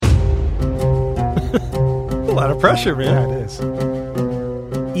A lot of pressure, man. Yeah, it is.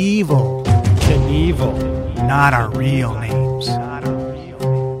 Evil. Knievel. Not our real names.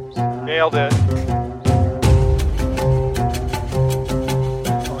 Nailed it.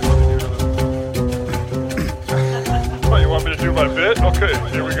 Oh, you want me to do my bit? Okay,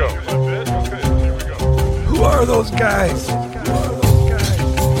 here we go. Who are those guys?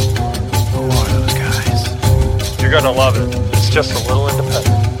 You're gonna love it. It's just a little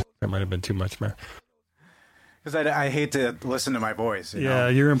independent. That might have been too much, man. Because I hate to listen to my voice. You Yeah, know?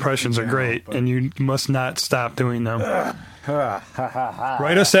 your impressions are great, and you must not stop doing them.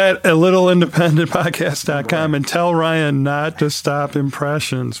 Write us at littleindependentpodcast.com and tell Ryan not to stop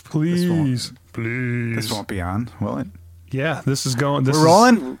impressions, please. Please. This won't be on, will it? Yeah, this is going. We're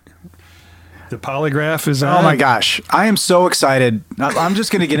rolling? The polygraph is on. Oh my gosh. I am so excited. I'm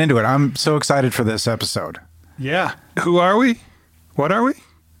just going to get into it. I'm so excited for this episode. Yeah. Who are we? What are we?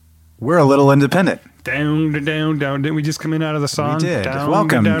 We're a little independent. Down, down, down. Didn't we just come in out of the song? We did. Down,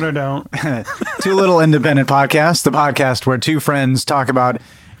 Welcome. Down, down, To Little Independent Podcast, the podcast where two friends talk about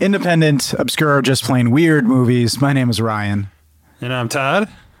independent, obscure, just plain weird movies. My name is Ryan. And I'm Todd.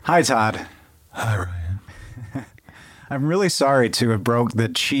 Hi, Todd. Hi, Ryan. I'm really sorry to have broke the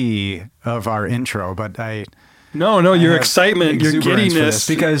chi of our intro, but No, your have excitement, your exuberance for giddiness. this,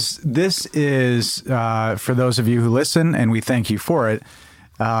 because this is, for those of you who listen, and we thank you for it,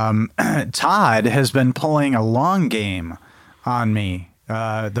 Todd has been pulling a long game on me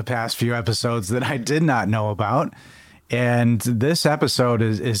the past few episodes that I did not know about. And this episode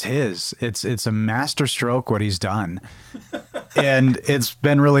is his. It's a master stroke what he's done. And it's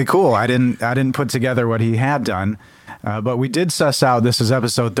been really cool. I didn't put together what he had done, but we did suss out this is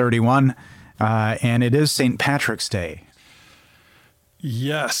episode 31, and it is St. Patrick's Day.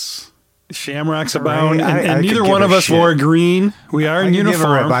 Yes. Shamrocks abound, I and could neither give one a of us shit. wore green. We are in I can give a rip.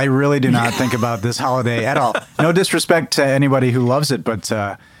 uniform. I really do not think about this holiday at all. No disrespect to anybody who loves it, but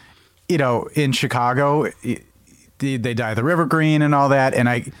in Chicago, they dye the river green and all that. And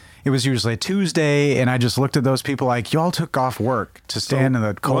it was usually a Tuesday, and I just looked at those people like, y'all took off work to stand in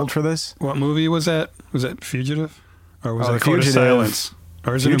the cold for this. What movie was that? Was that Fugitive, or was Oh, it Code of Fugitive. Silence,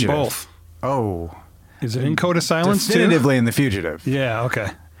 or is it in Fugitive. both? Oh, Is it in Code of Silence definitively in The Fugitive. too? Yeah. Okay.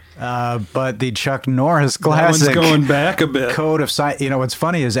 But the Chuck Norris That classic one's going back a bit. Code of Silence. What's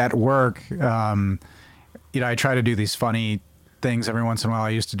funny is at work, I try to do these funny things every once in a while. I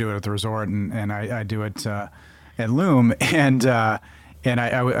used to do it at the resort, and I do it at Loom, and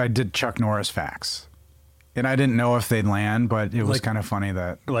I did Chuck Norris facts, and I didn't know if they'd land, but it was kind of funny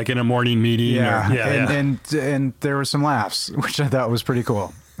that Like in a morning meeting. and there were some laughs, which I thought was pretty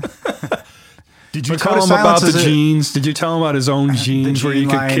cool. Did you But tell Code of him about Silence the is jeans? Did you tell him about his own jeans where you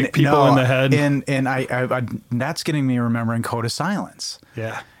could kick people in the head? And I that's getting me remembering Code of Silence.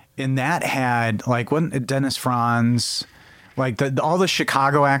 Yeah. And that had wasn't Dennis Franz, all the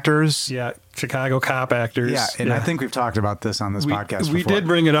Chicago actors. Yeah. Chicago cop actors. Yeah, and I think we've talked about this on this podcast We before. did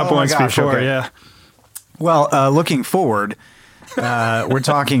bring it up Oh my once gosh, before. okay. Yeah. Well, looking forward, we're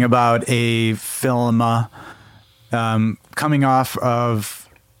talking about a film coming off of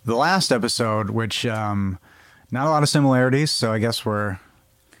the last episode, which not a lot of similarities, so I guess we're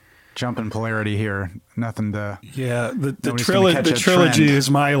jumping polarity here. Nothing to... Yeah. The Nobody's gonna catch a trilogy trend. is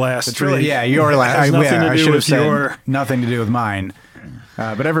my last The trilogy, three. yeah, your last. Has nothing to I do should have with said your. nothing to do with mine.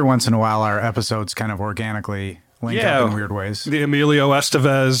 But every once in a while, our episodes kind of organically link up in weird ways. The Emilio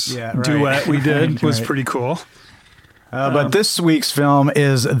Estevez duet we did was pretty cool. But this week's film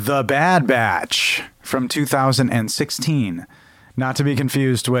is The Bad Batch from 2016. Not to be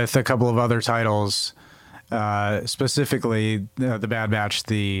confused with a couple of other titles, specifically The Bad Batch,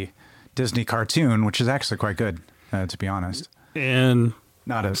 the Disney cartoon, which is actually quite good, to be honest. And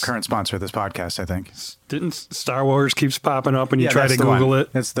Not a current sponsor of this podcast, I think. didn't Star Wars keeps popping up when you Yeah, try that's to the Google one. it?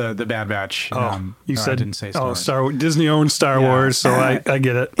 It's the Bad Batch. Oh, you no, said I didn't say Star Wars. Disney owns Star Yeah. Wars, so I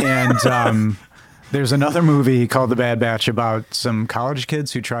get it. And there's another movie called The Bad Batch about some college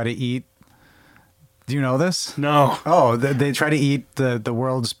kids who try to eat. Do you know this? No, Oh, they try to eat the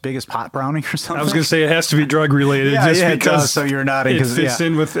world's biggest pot brownie or something. I was going to say it has to be drug related, Yeah, just yeah, it because does, so you're nodding, it 'cause, fits yeah.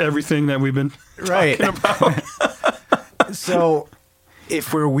 in with everything that we've been Right. talking about. So,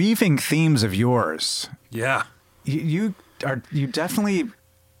 if we're weaving themes of yours, Yeah, you definitely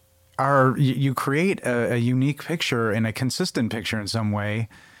are. You create a unique picture and a consistent picture in some way,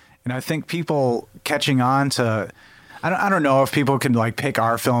 and I think people catching on to. I don't know if people can pick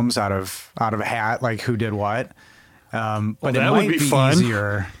our films out of a hat, like who did what. But it that would might be be fun.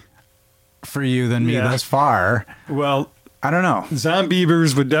 easier for you than me Yeah. thus far. well, I don't know.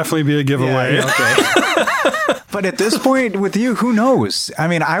 Zombievers would definitely be a giveaway. Yeah, okay. But at this point with you, who knows? I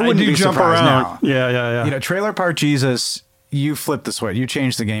mean, I wouldn't do be jump surprised around. now. Yeah. You know, Trailer Park Jesus, you flipped the switch. You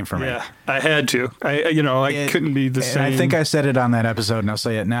changed the game for me. Yeah, I had to. I couldn't be the same. I think I said it on that episode, and I'll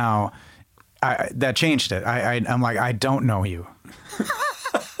say it now. That changed it. I'm like, I don't know you.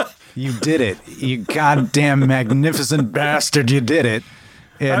 You did it. You goddamn magnificent bastard. You did it.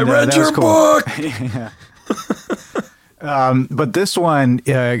 And, I read that your was cool. book. But this one,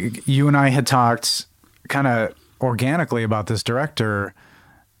 you and I had talked kind of organically about this director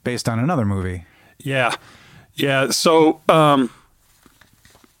based on another movie. Yeah. So,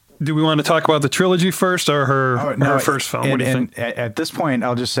 do we want to talk about the trilogy first or her first film? What do you think? At this point,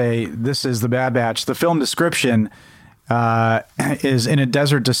 I'll just say this is The Bad Batch. The film description is in a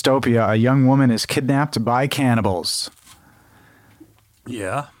desert dystopia. A young woman is kidnapped by cannibals.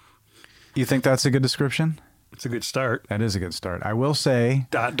 Yeah. You think that's a good description? It's a good start. That is a good start. I will say, ...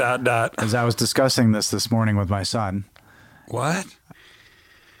 As I was discussing this morning with my son. What?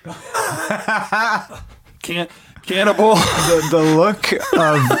 Cannibal. The look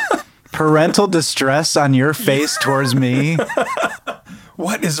of parental distress on your face towards me.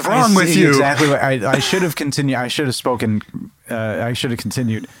 What is wrong with you? Exactly. I should have continued. I should have spoken. I should have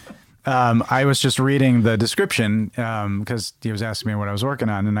continued. I was just reading the description because he was asking me what I was working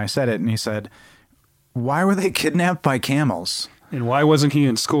on, and I said it, and he said, "Why were they kidnapped by camels? And why wasn't he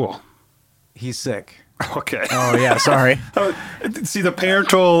in school?" He's sick. Okay. Oh yeah, sorry. See the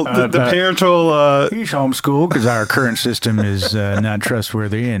parental. The parental. He's homeschooled because our current system is not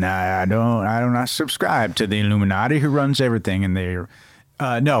trustworthy, and I don't subscribe to the Illuminati who runs everything. And they're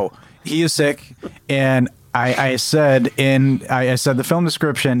no, he is sick, and I said the film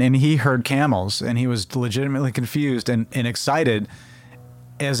description, and he heard camels, and he was legitimately confused and excited,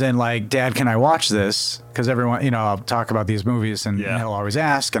 as in like, Dad, can I watch this? Because everyone, I'll talk about these movies, and he'll always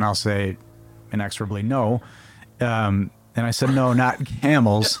ask, and I'll say inexorably no. And I said, no, not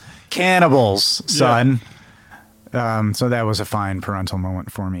camels, cannibals, son. Yeah. So that was a fine parental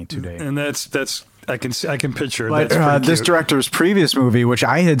moment for me today. And that's I can picture it. But this director's previous movie, which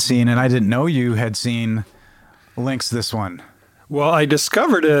I had seen and I didn't know you had seen, links this one. Well, I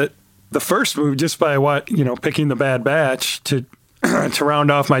discovered it, the first movie, just by picking The Bad Batch to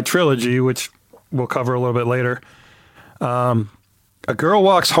round off my trilogy, which we'll cover a little bit later. A girl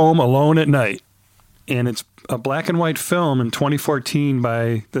walks home alone at night, and it's a black and white film in 2014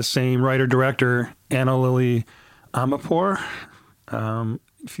 by the same writer-director, Anna Lily Amirpour.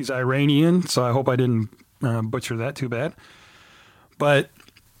 She's Iranian, so I hope I didn't butcher that too bad. But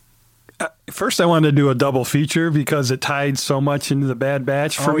first I wanted to do a double feature because it tied so much into The Bad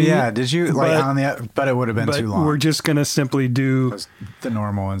Batch for me. Oh, yeah. Did you? But it would have been too long. We're just going to simply do the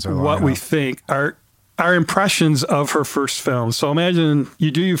normal ones are long what enough. we think are our impressions of her first film. So imagine you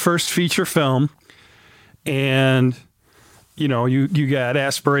do your first feature film, and you got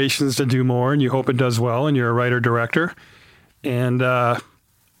aspirations to do more, and you hope it does well, and you're a writer-director. And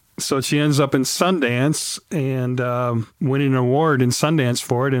so she ends up in Sundance and winning an award in Sundance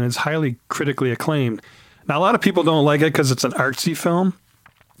for it, and it's highly critically acclaimed. Now, a lot of people don't like it because it's an artsy film.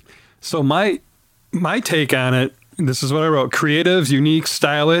 So my take on it, this is what I wrote: creative, unique,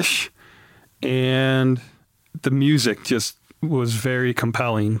 stylish, and the music just was very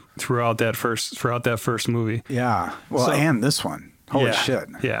compelling throughout that first movie. Yeah. Well, and this one. Holy shit.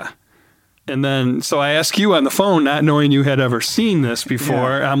 Yeah. And then, so I asked you on the phone, not knowing you had ever seen this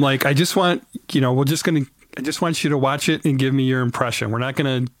before. Yeah. I'm like, I just want you to watch it and give me your impression. We're not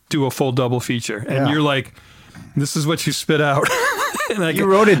going to do a full double feature. And you're like, this is what you spit out. And you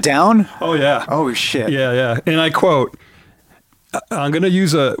wrote it down? Oh, yeah. Oh, shit. Yeah. And I quote, I'm going to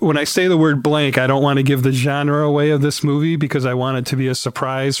use when I say the word blank, I don't want to give the genre away of this movie because I want it to be a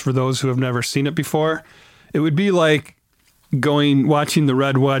surprise for those who have never seen it before. It would be like watching The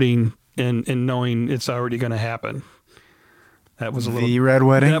Red Wedding and knowing it's already going to happen. That was The Red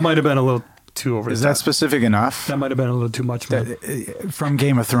Wedding? That might have been a little too over the top. Is that specific enough? That might have been a little too much. From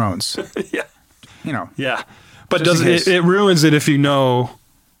Game of Thrones. Yeah. Yeah. But it ruins it if you know...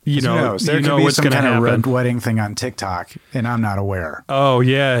 There could be what's some going to kind happen. of red wedding thing on TikTok, and I'm not aware. Oh,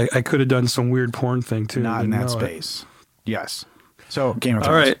 yeah. I could have done some weird porn thing, too. Not in that space. Yes. So, Game of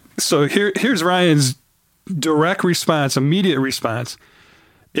Thrones. All right. So, here's Ryan's direct response, immediate response.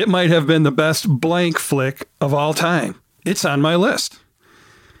 It might have been the best blank flick of all time. It's on my list.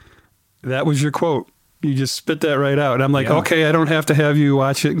 That was your quote. You just spit that right out. And I'm like, okay, I don't have to have you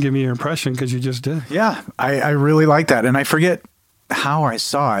watch it and give me your impression because you just did. Yeah. I really like that. And I forget how I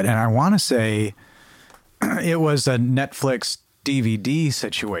saw it, and I want to say it was a Netflix DVD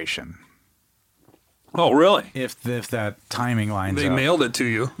situation. Oh, really? if that timing lines They up. mailed it to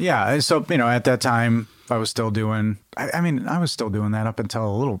you. Yeah, so at that time I was still doing. I mean, I was still doing that up until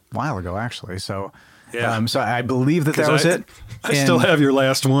a little while ago, actually. So, Yeah. so I believe that was it. I still And have your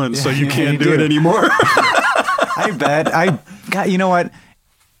last one, so you Yeah, can't you do it do. anymore. I bet I got. You know what?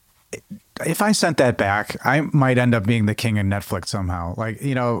 If I sent that back, I might end up being the king of Netflix somehow. Like,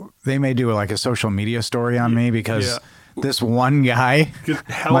 they may do like a social media story on me because Yeah. this one guy,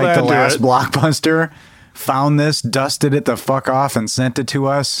 Held like the on to last it. Blockbuster, found this, dusted it the fuck off, and sent it to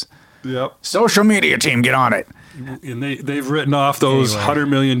us. Yep. Social media team, get on it. And they've written off those Anyway, 100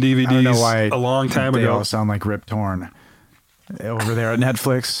 million I don't know why DVDs a long time they ago. all sound like Rip Torn over there at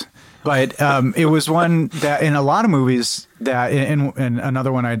Netflix. But it was one that in a lot of movies that in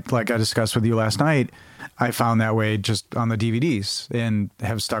another one I discussed with you last night, I found that way just on the DVDs and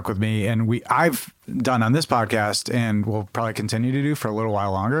have stuck with me. And I've done on this podcast and will probably continue to do for a little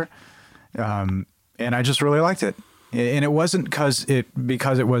while longer. And I just really liked it. And it wasn't because it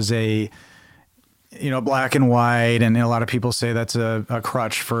was a black and white, and a lot of people say that's a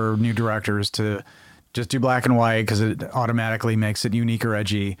crutch for new directors to just do black and white because it automatically makes it unique or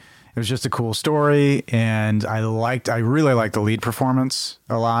edgy. It was just a cool story, and I really liked the lead performance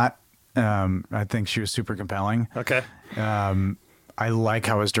a lot. I think she was super compelling. Okay. I like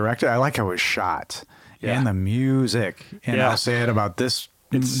how it was directed. I like how it was shot, Yeah. and the music. And Yeah. I'll say it about this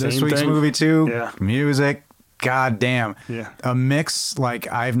It's the this same week's thing. movie too. Yeah. Music. God damn. Yeah. A mix like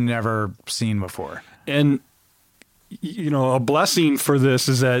I've never seen before. And a blessing for this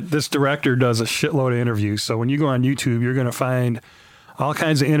is that this director does a shitload of interviews. So when you go on YouTube, you're going to find all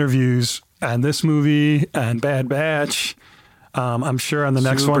kinds of interviews on this movie and Bad Batch. I'm sure on the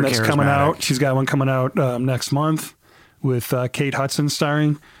next Super one that's coming out, charismatic. she's got one coming out next month with Kate Hudson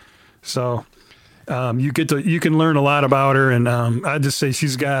starring. So you can learn a lot about her, and I'd just say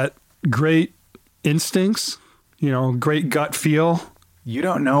she's got great instincts, great gut feel. You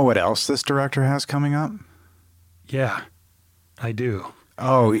don't know what else this director has coming up? Yeah, I do.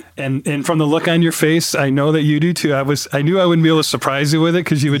 Oh, And from the look on your face, I know that you do too. I knew I wouldn't be able to surprise you with it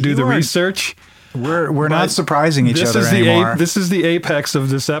because you would do You the are- research. we're But not surprising each this other is anymore. this is the apex of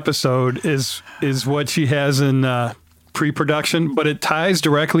this episode is what she has in pre-production, but it ties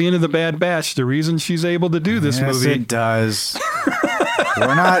directly into the Bad Batch. The reason she's able to do this yes, movie. it does.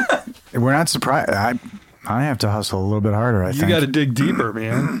 we're not surprised. I have to hustle a little bit harder. I You think. got to dig deeper,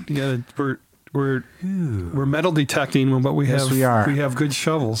 man. You got to. We're metal detecting, but we have Yes, we are. We have good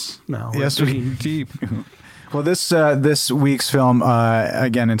shovels now. Yes, we're we- digging deep. Well, this week's film,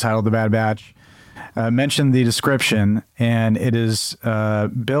 again entitled The Bad Batch, mentioned the description, and it is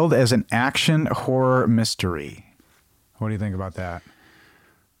billed as an action horror mystery. What do you think about that?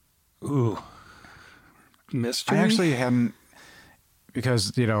 Ooh, mystery. I actually hadn't,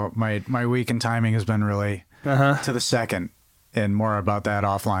 because my week and timing has been really Uh-huh. to the second, and more about that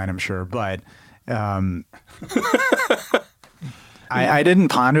offline, I'm sure. But I didn't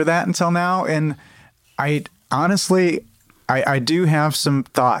ponder that until now, and I honestly, I do have some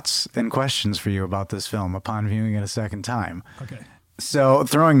thoughts and questions for you about this film upon viewing it a second time. Okay. So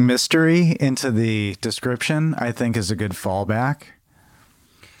throwing mystery into the description, I think, is a good fallback.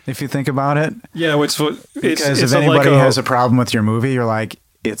 If you think about it, Yeah, it's because it's if anybody like has a problem with your movie, you're like,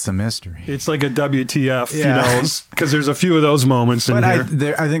 it's a mystery. it's like a WTF, Yeah. because there's a few of those moments in But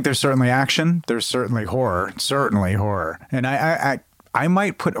here. I think there's certainly action. There's certainly horror. And I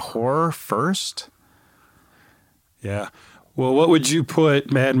might put horror first. Yeah. Well, what would you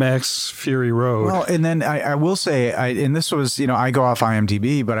put Mad Max Fury Road? Well, and then I will say, and this was, I go off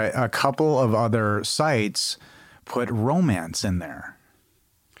IMDb, but a couple of other sites put romance in there.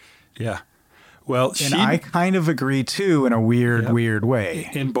 yeah. Well, And she I kind of agree too, in a weird way.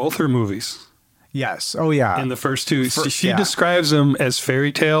 in both her movies, Yes. Oh, yeah. in the first two, she yeah. describes them as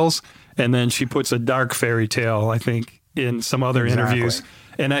fairy tales, and then she puts a dark fairy tale, I think, in some other Exactly. interviews.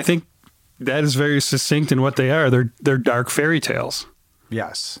 And I think that is very succinct in what they are. They're dark fairy tales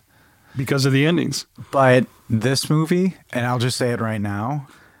Yes. because of the endings. But this movie, and I'll just say it right now,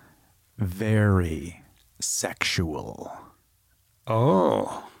 very sexual.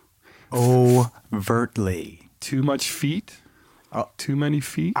 Oh, Overtly. too much feet? Oh. Too many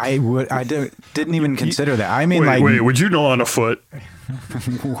feet? Didn't even consider that. I mean, would you know on a foot?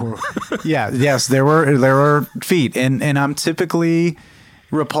 yes, there were feet, and I'm typically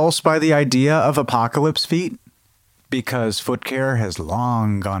repulsed by the idea of apocalypse feet because foot care has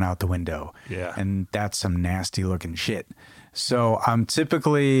long gone out the window. Yeah. And that's some nasty looking shit. So I'm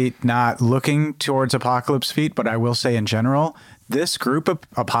typically not looking towards apocalypse feet, but I will say in general, this group of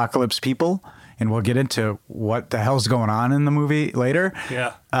apocalypse people, and we'll get into what the hell's going on in the movie later.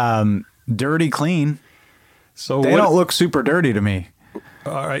 Yeah. dirty clean. So They don't look super dirty to me.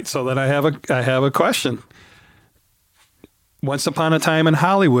 All right, so then I have a question. Once upon a time in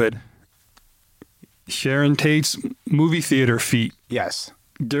Hollywood, Sharon Tate's movie theater feet, Yes.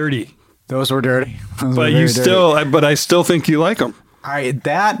 dirty. Those were dirty. Those were But very you dirty. still, but I still think you like them.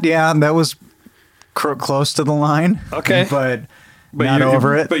 That was close to the line. Okay. But not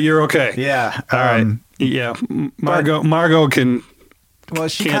over it. But you're okay. Yeah. All right. Yeah. Margot can. Well,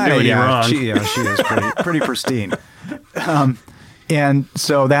 she Can't kinda, do any wrong. She is pretty pristine. And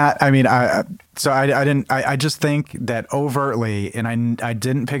so that, I mean, I just think that overtly, and I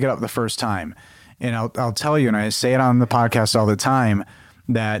didn't pick it up the first time. And I'll tell you, and I say it on the podcast all the time,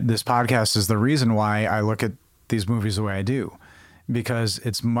 that this podcast is the reason why I look at these movies the way I do, because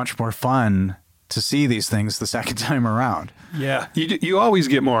it's much more fun to see these things the second time around. Yeah. You always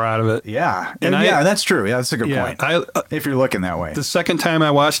get more out of it. Yeah. And yeah, that's true. Yeah, that's a good Yeah. point. If you're looking that way. The second time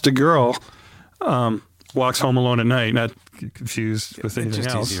I watched a girl walks home alone at night, not confused with anything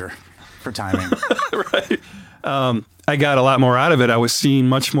Just else. easier for timing. Right. I got a lot more out of it. I was seeing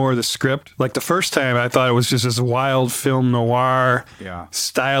much more of the script. Like the first time, I thought it was just this wild film noir, Yeah.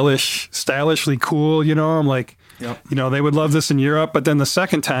 stylishly cool. You know, I'm like, Yep. you know, they would love this in Europe. But then the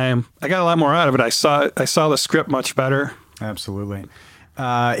second time, I got a lot more out of it. I saw the script much better. Absolutely.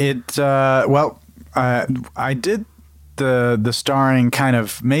 I did the starring kind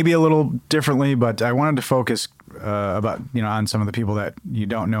of maybe a little differently, but I wanted to focus on some of the people that you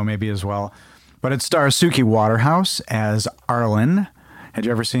don't know maybe as well. But it stars Suki Waterhouse as Arlen. Had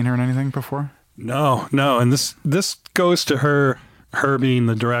you ever seen her in anything before? No. And this goes to her being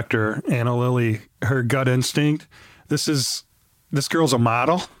the director, Anna Lily, her gut instinct. This girl's a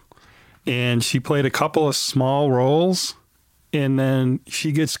model, and she played a couple of small roles, and then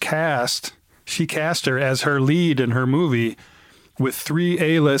she gets cast. She cast her as her lead in her movie with 3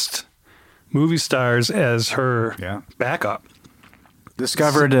 A-list movie stars as her backup.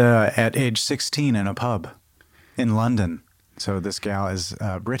 Discovered at age 16 in a pub in London. So this gal is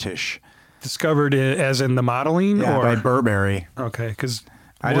British. Discovered it as in the modeling? Yeah, or by Burberry. Okay, because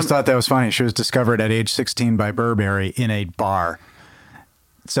I just thought that was funny. She was discovered at age 16 by Burberry in a bar.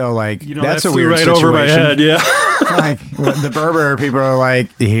 So, like, that's that a flew weird right situation. over my head. Yeah. Like, the Burberry people are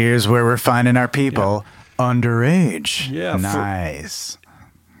like, here's where we're finding our people underage. Yeah, nice.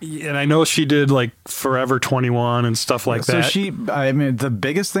 And I know she did like Forever 21 and stuff like that. So the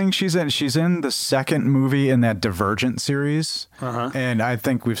biggest thing she's in the second movie in that Divergent series. Uh-huh. And I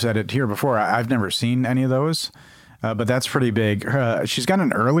think we've said it here before. I've never seen any of those, but that's pretty big. She's got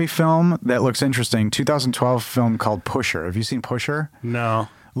an early film that looks interesting. 2012 film called Pusher. Have you seen Pusher? No.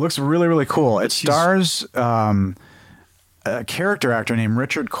 It looks really, really cool. It stars a character actor named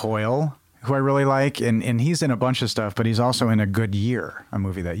Richard Coyle, who I really like, and he's in a bunch of stuff, but he's also in A Good Year, a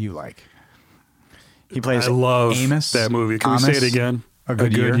movie that you like. He plays I love Amos. that movie. Can we say it again? A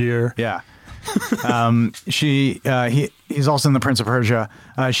Good Year. Yeah. He's also in The Prince of Persia.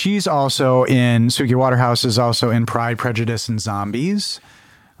 She's also in, Suki Waterhouse is also in Pride, Prejudice, and Zombies,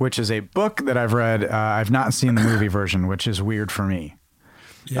 which is a book that I've read. I've not seen the movie version, which is weird for me.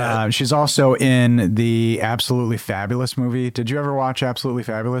 Yeah. She's also in the Absolutely Fabulous movie. Did you ever watch Absolutely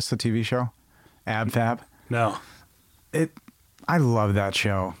Fabulous, the TV show? Ab Fab? No. I love that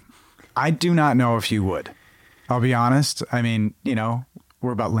show. I do not know if you would. I'll be honest. I mean,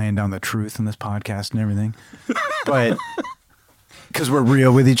 we're about laying down the truth in this podcast and everything. But because we're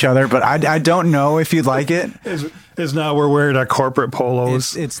real with each other. But I don't know if you'd like it. Is now we're wearing our corporate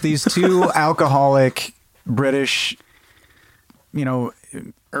polos. It's these two alcoholic British,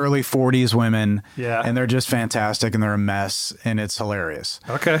 early 40s women. Yeah. And they're just fantastic and they're a mess and it's hilarious.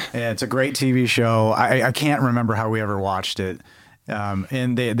 Okay. Yeah, it's a great TV show. I can't remember how we ever watched it.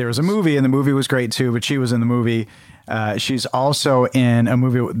 And there was a movie and the movie was great too, but she was in the movie. She's also in a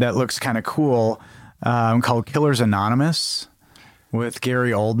movie that looks kind of cool called Killers Anonymous with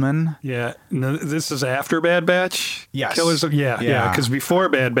Gary Oldman. Yeah. No, this is after Bad Batch? Yes. Killers. Yeah. Because before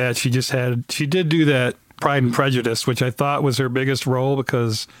Bad Batch, she did do that Pride and Prejudice, which I thought was her biggest role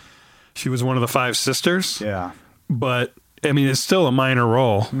because she was one of the 5 sisters. Yeah. But, I mean, it's still a minor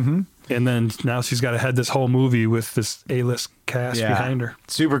role. Mm-hmm. And then now she's got to head this whole movie with this A-list cast behind her.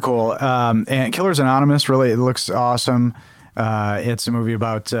 Super cool. And Killers Anonymous, really, it looks awesome. It's a movie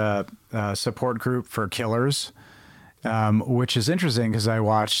about a support group for killers, which is interesting because I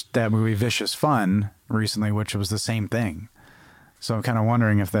watched that movie Vicious Fun recently, which was the same thing. So I'm kind of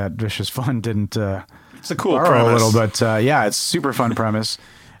wondering if that Vicious Fun didn't it's a cool borrow premise. a little, but it's super fun premise.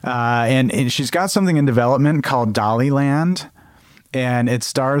 And she's got something in development called Dollyland. And it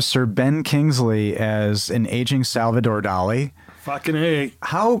stars Sir Ben Kingsley as an aging Salvador Dali. Fucking A.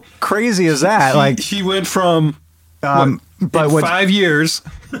 How crazy is that? She went from but in what's 5 years.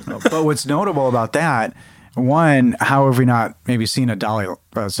 but what's notable about that, one, how have we not maybe seen a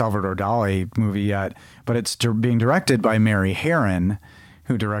Salvador Dali movie yet? But it's being directed by Mary Herron,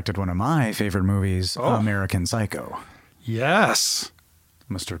 who directed one of my favorite movies, American Psycho. Yes.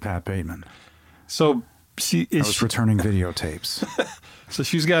 Mr. Pat Bateman. So I was returning videotapes. So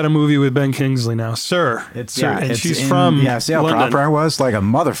she's got a movie with Ben Kingsley now, Sir. She's from see how London. proper I was? Like a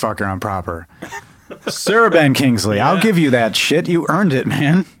motherfucker on proper. Sir Ben Kingsley, I'll give you that shit. You earned it,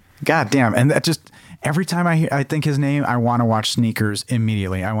 man. God damn. And that just, every time I think his name, I want to watch Sneakers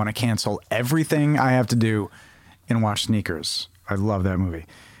immediately. I want to cancel everything I have to do and watch Sneakers. I love that movie.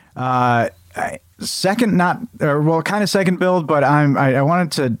 Second build, but I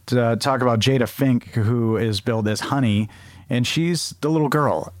wanted to talk about Jada Fink, who is billed as Honey, and she's the little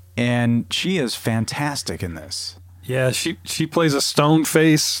girl, and she is fantastic in this. Yeah, she plays a stone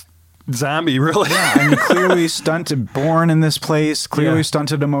face zombie, really. Yeah, I mean, clearly stunted, born in this place, clearly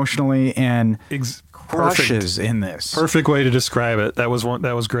stunted emotionally, and crushes in this. Perfect way to describe it. That was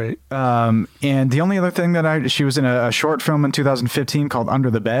great. And the only other thing she was in a short film in 2015 called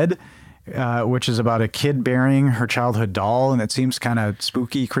Under the Bed, which is about a kid burying her childhood doll, and it seems kind of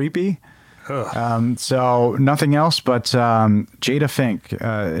spooky, creepy. So nothing else, but Jada Fink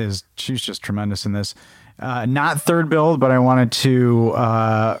she's just tremendous in this. Not third build, but I wanted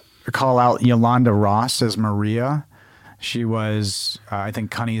to call out Yolanda Ross as Maria. She was, I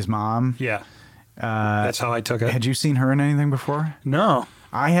think, Cunny's mom. Yeah. That's how I took it. Had you seen her in anything before? No.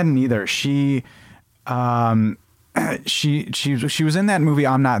 I hadn't either. She was in that movie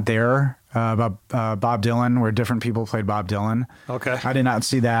I'm Not There about Bob Dylan, where different people played Bob Dylan. Okay. I did not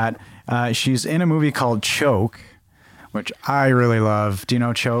see that. She's in a movie called Choke, which I really love. Do you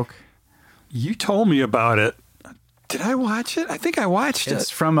know Choke? You told me about it. Did I watch it? I think I watched it. It's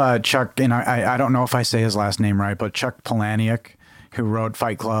from Chuck, and I don't know if I say his last name right, but Chuck Palahniuk, who wrote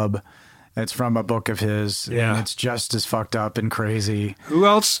Fight Club. It's from a book of his, and it's just as fucked up and crazy. Who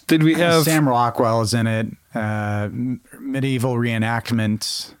else did we have? Sam Rockwell is in it. Medieval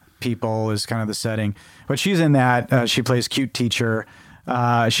reenactment people is kind of the setting. But she's in that. She plays cute teacher.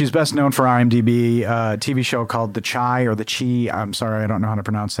 She's best known for IMDb, a TV show called The Chi or The Chi. I'm sorry, I don't know how to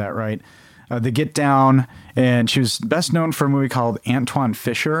pronounce that right. The Get Down, and she was best known for a movie called Antoine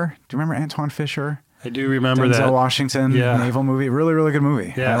Fisher. Do you remember Antoine Fisher? I do remember Denzel that. Washington, naval movie. Really, really good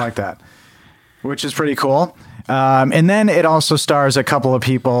movie. Yeah. I like that. Which is pretty cool. And then it also stars a couple of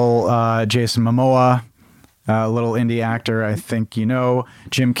people, Jason Momoa, a little indie actor, I think you know,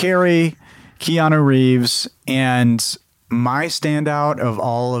 Jim Carrey, Keanu Reeves, and my standout of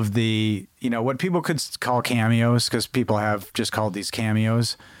all of the, what people could call cameos, because people have just called these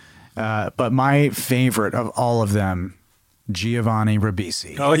cameos. But my favorite of all of them, Giovanni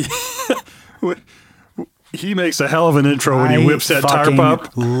Ribisi. Oh, yeah. He makes a hell of an intro when he whips that tarp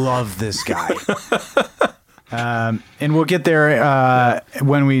up. Love this guy. And we'll get there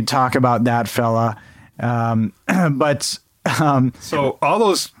when we talk about that fella. So all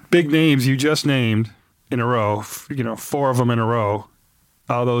those big names you just named in a row, 4 of them in a row,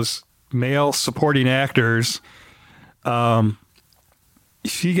 all those male supporting actors,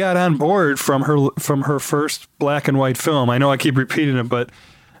 she got on board from her first black and white film. I know I keep repeating it, but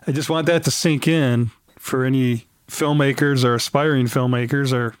I just want that to sink in for any filmmakers or aspiring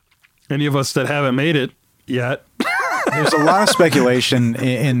filmmakers or any of us that haven't made it yet. There's a lot of speculation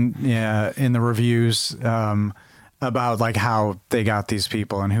in the reviews about like how they got these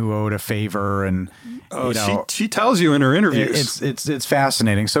people and who owed a favor, and she tells you in her interviews. It's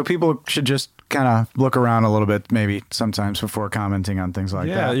fascinating. So people should just kind of look around a little bit, maybe sometimes before commenting on things like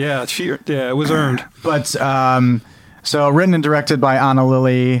that. Yeah, it was earned. But so written and directed by Anna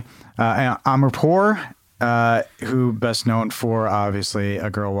Lily Amirpour, who best known for obviously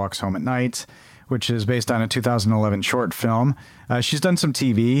A Girl Walks Home at Night, which is based on a 2011 short film. She's done some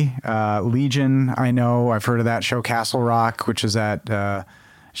TV. Legion, I know. I've heard of that show. Castle Rock, which is that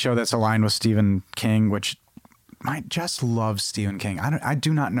show that's aligned with Stephen King, which I just love Stephen King. I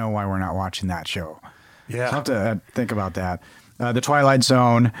do not know why we're not watching that show. Yeah. I'll have to think about that. The Twilight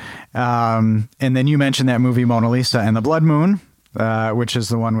Zone. And then you mentioned that movie Mona Lisa and the Blood Moon, which is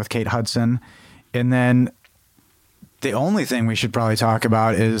the one with Kate Hudson. And then the only thing we should probably talk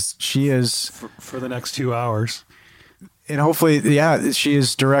about is she is... For the next 2 hours. And hopefully, she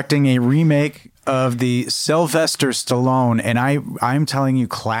is directing a remake of the Sylvester Stallone. And I'm telling you,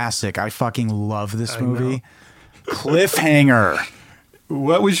 classic. I fucking love this movie. Cliffhanger.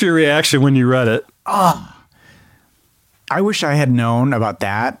 What was your reaction when you read it? I wish I had known about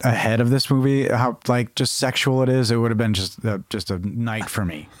that ahead of this movie, how like just sexual it is. It would have been just a night for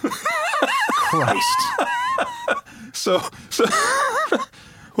me. Christ. So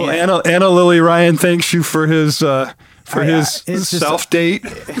well, Anna Lily Ryan thanks you for his self date.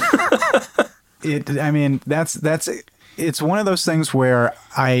 I mean, it's one of those things where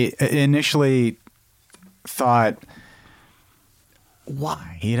I initially thought, why?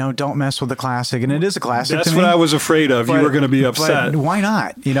 Don't mess with the classic, and it is a classic. That's to what me. I was afraid of. You were going to be upset. But why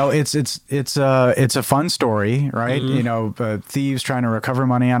not? It's a fun story, right? Mm-hmm. Thieves trying to recover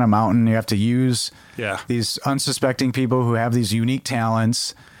money on a mountain. You have to use these unsuspecting people who have these unique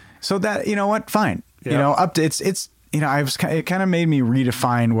talents. So that fine. Yeah. It kind of made me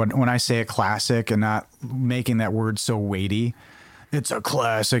redefine when I say a classic and not making that word so weighty. It's a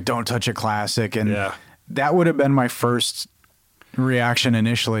classic. Don't touch a classic. And that would have been my first reaction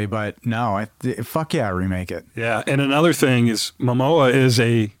initially, but no, fuck yeah, remake it. Yeah, and another thing is Momoa is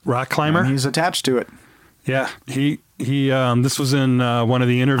a rock climber. And he's attached to it. Yeah, he. This was in one of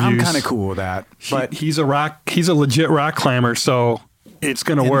the interviews. I'm kind of cool with that, but he's a legit rock climber, so it's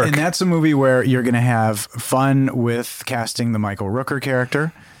going to work. And that's a movie where you're going to have fun with casting the Michael Rooker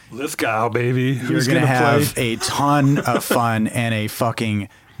character. Lithgow, baby. You're going to have a ton of fun and a fucking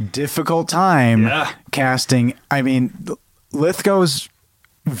difficult time casting. I mean, Lithgow's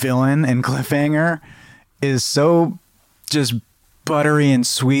villain in Cliffhanger is so just buttery and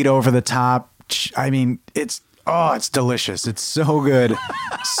sweet over the top. I mean, it's delicious. It's so good.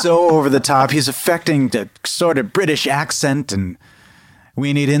 So over the top. He's affecting the sort of British accent, and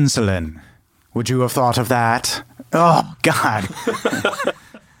we need insulin. Would you have thought of that? Oh, God.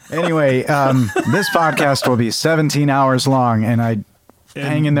 Anyway, this podcast will be 17 hours long, and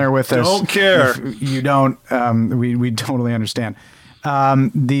hang in there with us. Don't care. If you don't. We totally understand.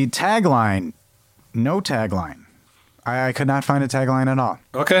 The tagline, no tagline. I could not find a tagline at all.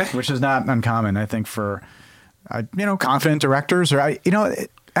 Okay. Which is not uncommon, I think, for confident directors.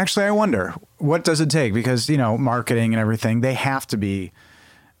 Actually, I wonder, what does it take? Because marketing and everything, they have to be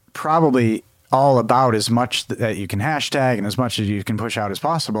probably all about as much that you can hashtag and as much as you can push out as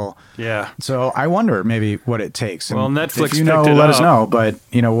possible. Yeah. So I wonder maybe what it takes. Well, and Netflix if you know, picked it let up. us know. But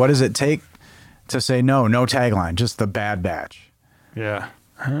what does it take to say no tagline, just the Bad Batch? Yeah,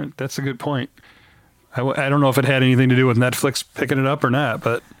 that's a good point. I don't know if it had anything to do with Netflix picking it up or not,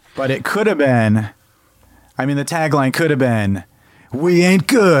 but it could have been. I mean, the tagline could have been, "We ain't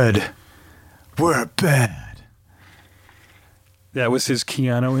good, we're bad." That was his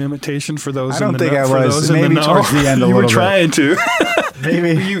Keanu imitation for those. I don't in the think know, I for was. those in Maybe the know. towards the end a you were little trying to.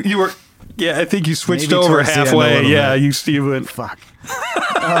 Maybe you were. Yeah, I think you switched Maybe over towards the end a halfway. little Yeah, bit. you went. Fuck.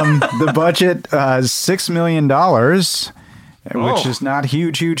 The budget $6 million, which is not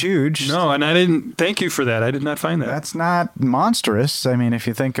huge. No, and I didn't. Thank you for that. I did not find that. That's not monstrous. I mean, if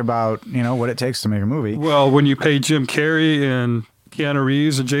you think about what it takes to make a movie. Well, when you pay Jim Carrey and Keanu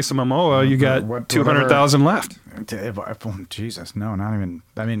Reeves and Jason Momoa, you got 200,000 left. Jesus, no, not even.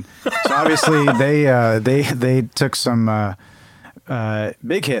 I mean, so obviously they took some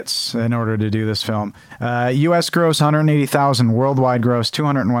big hits in order to do this film. U.S. gross 180,000, worldwide gross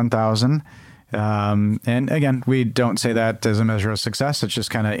 201,000. And again, we don't say that as a measure of success. It's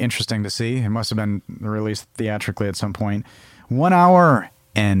just kind of interesting to see. It must have been released theatrically at some point. 1 hour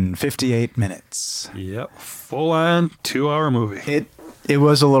and 58 minutes. Yep, full on 2-hour movie. It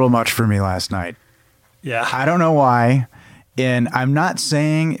was a little much for me last night. Yeah, I don't know why. And I'm not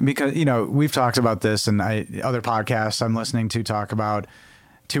saying, because, we've talked about this and other podcasts I'm listening to talk about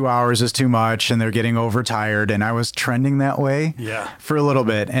 2 hours is too much and they're getting overtired. And I was trending that way for a little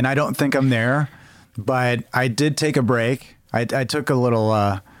bit. And I don't think I'm there, but I did take a break. I took a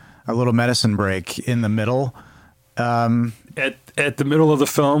little medicine break in the middle. At the middle of the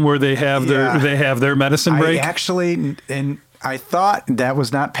film where they have their medicine break. I thought that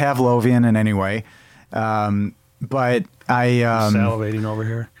was not Pavlovian in any way. But I salivating over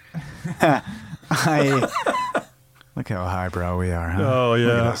here. Look how highbrow we are, huh? Oh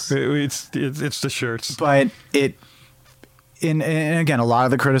yeah, it's the shirts. But and again, a lot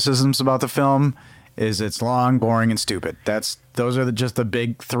of the criticisms about the film is it's long, boring, and stupid. Those are just the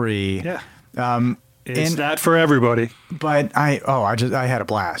big three. Yeah. It's not for everybody. But I had a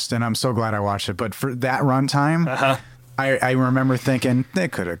blast, and I'm so glad I watched it. But for that runtime, I remember thinking they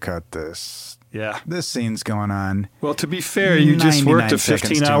could have cut this. Yeah. This scene's going on. Well, to be fair, you just worked a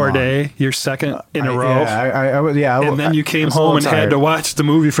 15-hour day, your second in a row. And then you came home and had to watch the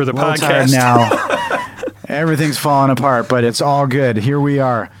movie for the podcast. Now, everything's falling apart, but it's all good. Here we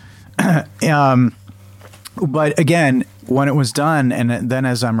are. But again, when it was done, and then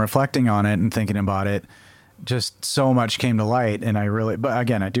as I'm reflecting on it and thinking about it, just so much came to light, and but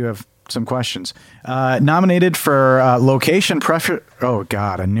again, I do have some questions. Nominated for oh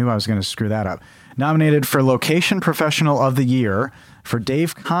God, I knew I was going to screw that up. Nominated for Location Professional of the Year for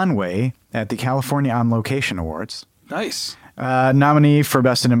Dave Conway at the California On Location Awards. Nice. Nominee for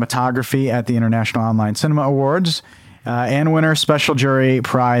Best Cinematography at the International Online Cinema Awards. And winner Special Jury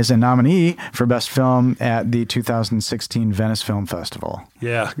Prize and nominee for Best Film at the 2016 Venice Film Festival.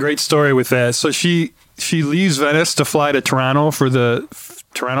 Yeah, great story with that. So she leaves Venice to fly to Toronto for the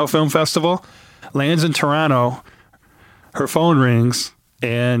Toronto Film Festival, lands in Toronto, her phone rings,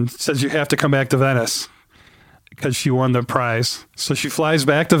 and says you have to come back to Venice because she won the prize. So she flies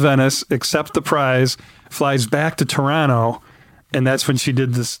back to Venice, accepts the prize, flies back to Toronto, and that's when she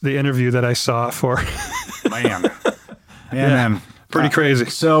did the interview that I saw for. Man. Man. Pretty crazy.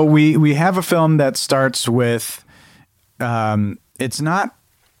 So we have a film that starts with, it's not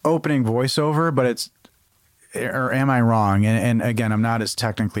opening voiceover, but or am I wrong? And again, I'm not as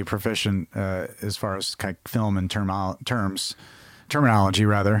technically proficient as far as film and terminology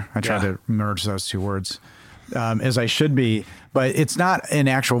rather. I tried to merge those two words as I should be, but it's not an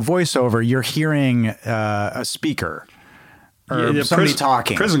actual voiceover. You're hearing a speaker. Or somebody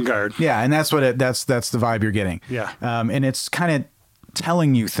talking. Prison guard. Yeah, and that's what that's the vibe you're getting. Yeah. And it's kind of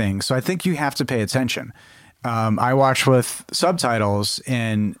telling you things. So I think you have to pay attention. I watch with subtitles,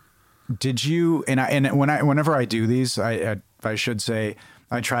 and whenever I do these, I should say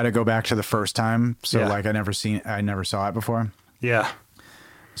I try to go back to the first time. So like I never saw it before. Yeah.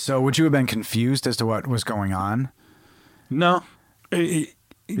 So would you have been confused as to what was going on? No.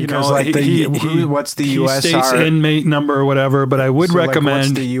 Because what's the USR? States inmate number or whatever, but I would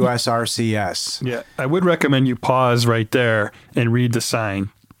recommend. What's the USRCS? Yeah, I would recommend you pause right there and read the sign.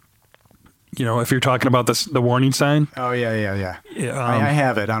 If you're talking about the warning sign. Oh yeah. I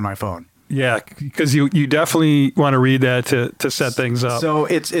have it on my phone. Yeah, because you definitely want to read that to set things up. So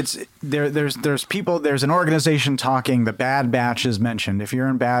there's people. There's an organization talking. The Bad Batch is mentioned. If you're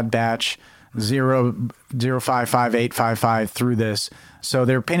in Bad Batch 0055855 through this. So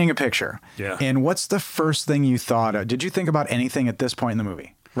they're painting a picture. Yeah. And what's the first thing you thought of? Did you think about anything at this point in the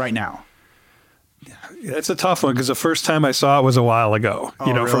movie right now? It's a tough one because the first time I saw it was a while ago,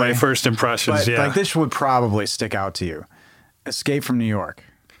 really? For my first impressions. But, like this would probably stick out to you. Escape from New York.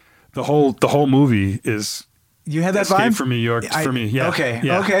 The whole movie is. You had that Escape vibe? from New York for me. Yeah. Okay.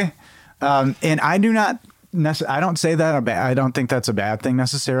 Yeah. Okay. And I do not. I don't say that. I don't think that's a bad thing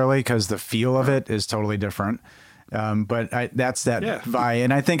necessarily because the feel of it is totally different. But that's that vibe.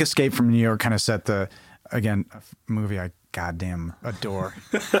 And I think Escape from New York kind of set a movie I goddamn adore.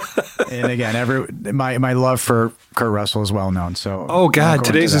 And again, my love for Kurt Russell is well known. So oh God,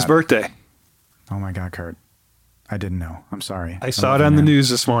 today's his birthday. Oh my God, Kurt. I didn't know. I'm sorry. I saw it on the news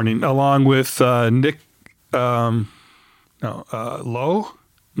this morning along with Nick Lowe.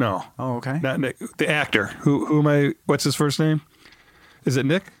 No. Oh, okay. Not Nick. The actor. Who am I? What's his first name? Is it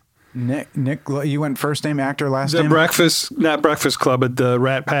Nick? Nick, you went first name, actor, last name? Not Breakfast Club, but the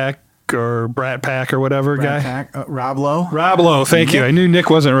Rat Pack or Brat Pack or whatever Rat guy. Pack, Rob Lowe? Rob Lowe, thank you. I knew Nick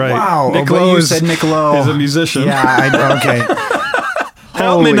wasn't right. Wow. Nick Lowe Lowe said Nick Lowe. is a musician. Yeah, okay.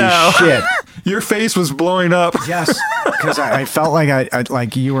 Help me now. Shit. Your face was blowing up. Yes, because I felt like I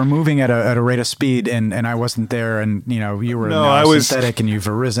like you were moving at a rate of speed, and I wasn't there, and you were synthetic, and you've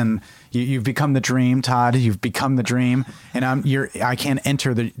arisen. You've become the dream, Todd. You've become the dream, and I can't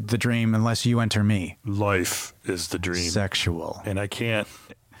enter the dream unless you enter me. Life is the dream. Sexual, and I can't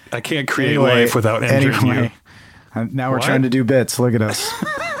create life without entering you. Now we're trying to do bits. Look at us.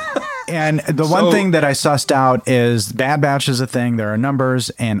 And the one thing that I sussed out is Bad Batch is a thing. There are numbers,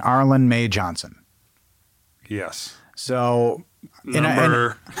 and Arlen Mae Johnson. Yes. So, and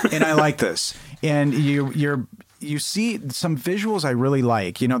I like this. And you see some visuals I really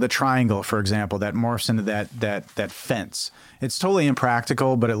like. The triangle, for example, that morphs into that fence. It's totally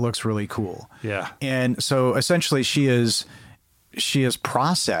impractical, but it looks really cool. Yeah. And so essentially, she is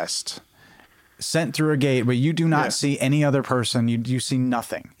processed. Sent through a gate, but you do not see any other person. You see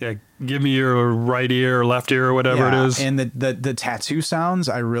nothing. Yeah, give me your right ear or left ear or whatever it is. And the tattoo sounds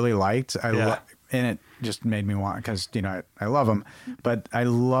I really liked. And it just made me want, because I love them, but I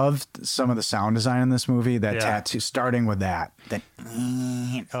loved some of the sound design in this movie. That tattoo, starting with that.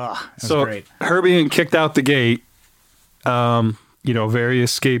 So great. Her being kicked out the gate, very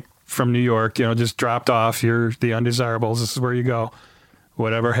escape from New York. Just dropped off. You're the undesirables. This is where you go.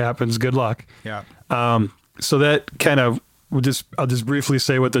 Whatever happens, good luck. Yeah. So that kind of I'll just briefly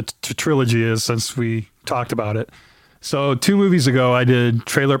say what the trilogy is since we talked about it. So 2 movies ago, I did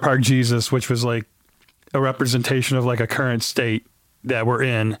Trailer Park Jesus, which was like a representation of like a current state that we're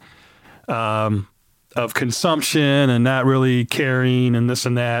in. of consumption and not really caring and this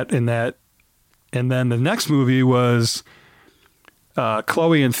and that and that. And then the next movie was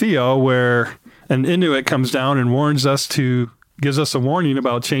Chloe and Theo, where an Inuit comes down and gives us a warning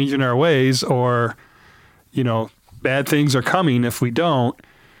about changing our ways, or, bad things are coming if we don't.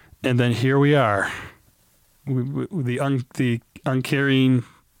 And then here we are, the uncaring,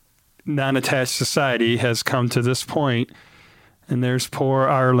 non-attached society has come to this point, and there's poor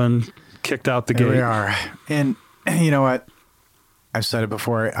Ireland kicked out the gate. Here we are. And you know what? I've said it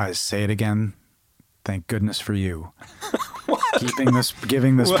before. I say it again. Thank goodness for you. Giving this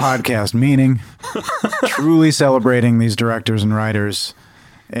podcast meaning, truly celebrating these directors and writers,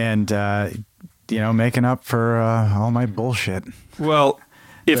 and making up for all my bullshit. Well,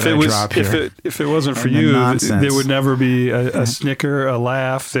 if it wasn't for you, there would never be a snicker, a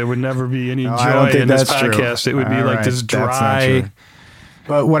laugh. There would never be any joy in this podcast. True. It would be like this dry.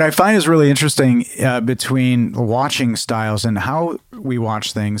 But what I find is really interesting between watching styles and how we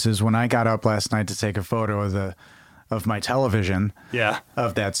watch things is when I got up last night to take a photo of my television,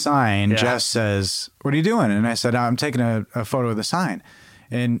 of that sign, Jess says, "What are you doing?" And I said, "I'm taking a photo of the sign."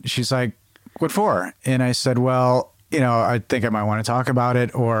 And she's like, "What for?" And I said, "Well, I think I might want to talk about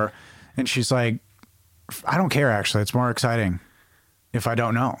it." And she's like, "I don't care, actually. It's more exciting if I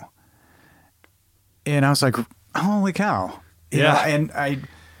don't know." And I was like, holy cow. And I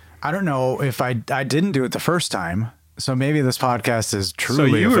don't know if I didn't do it the first time. So maybe this podcast is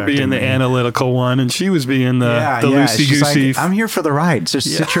truly. So you were being the analytical one, and she was being the loosey goosey. Like, I'm here for the ride.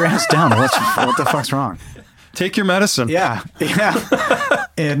 Just sit your ass down. What the fuck's wrong? Take your medicine. Yeah.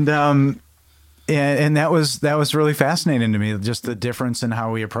 And that was really fascinating to me. Just the difference in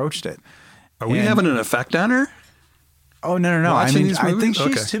how we approached it. Are we having an effect on her? Oh no! I think she's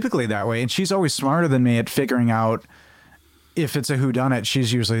Okay. typically that way, and she's always smarter than me at figuring out if it's a whodunit.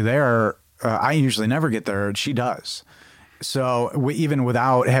 She's usually there. I usually never get there. She does. So even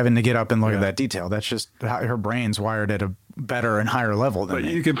without having to get up and look at that detail, that's just how her brain's wired at a better and higher level than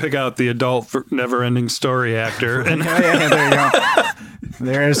me. You can pick out the adult never-ending story actor. And there you go.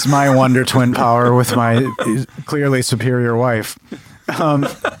 There's my wonder twin power with my clearly superior wife.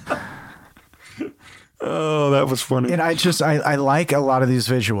 Oh, that was funny. And I like a lot of these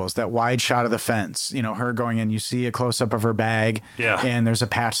visuals, that wide shot of the fence, her going in, you see a close up of her bag, and there's a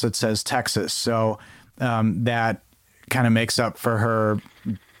patch that says Texas. So that kind of makes up for her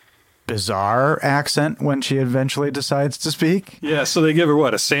bizarre accent when she eventually decides to speak. Yeah. So they give her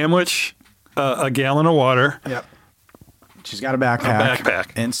a sandwich, a gallon of water. Yep. She's got a backpack.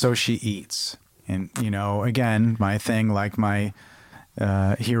 And so she eats. And, again, my thing, like my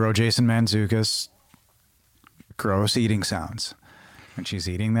hero, Jason Mantzoukas, gross eating sounds when she's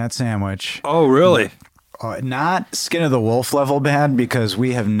eating that sandwich. Oh, really? Not Skin of the Wolf level bad, because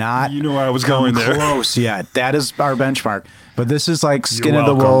we have not. I was going there. Close yet. That is our benchmark. But this is like Skin of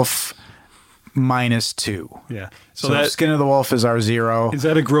the Wolf -2. Yeah. So Skin of the Wolf is our 0. Is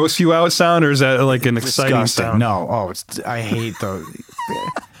that a gross you out sound, or is that like an exciting sound? No. Oh, I hate those.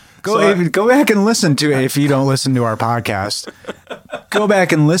 Go back and listen to it if you don't listen to our podcast. Go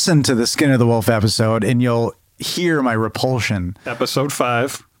back and listen to the Skin of the Wolf episode, and you'll hear my repulsion. Episode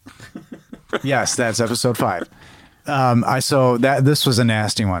 5. Yes, that's episode 5. This was a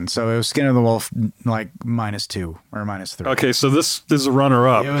nasty one. So it was Skin of the Wolf like -2 or -3. Okay, so this is a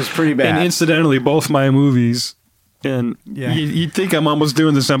runner-up. It was pretty bad. And incidentally, both my movies, and you'd think I'm almost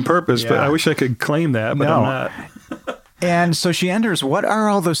doing this on purpose, but I wish I could claim that, but I'm not. And so she enters. What are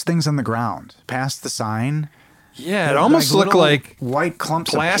all those things on the ground past the sign? Yeah, it almost looked like white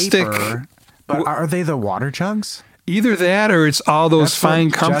clumps plastic. of paper. But are they the water jugs? Either that, or it's all those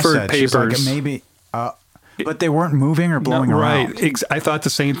fine comfort papers. Like, maybe, but they weren't moving or blowing around. Right. I thought the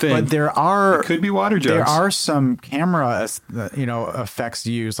same thing. But it could be water jugs. There are some camera, effects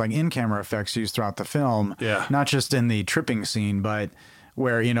used, like in-camera effects used throughout the film. Yeah. Not just in the tripping scene, but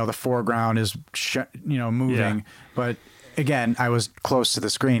where the foreground is, moving. Yeah. But again, I was close to the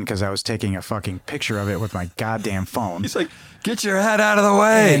screen because I was taking a fucking picture of it with my goddamn phone. He's like, "Get your head out of the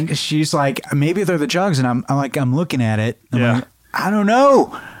way." And she's like, "Maybe they're the jugs," and I'm looking at it. Like, I don't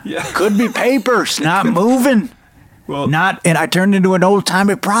know. Yeah. Could be paper. It's not moving. And I turned into an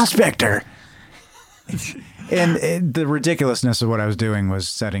old-timey prospector. And the ridiculousness of what I was doing was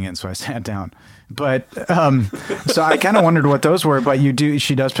setting in, so I sat down. But so I kind of wondered what those were. But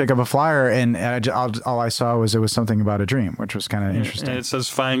she does pick up a flyer, and all I saw was it was something about a dream, which was kind of interesting. And it says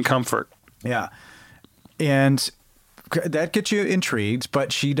 "Find comfort." Yeah, and that gets you intrigued.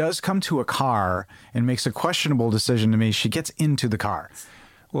 But she does come to a car and makes a questionable decision to me. She gets into the car.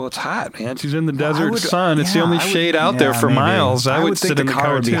 Well, it's hot, man. She's in the desert would- sun. It's the yeah, only I would- shade out there yeah, for maybe. miles. I would think sit in the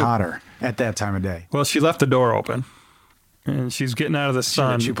car would be too. hotter at that time of day. Well, she left the door open, and she's getting out of the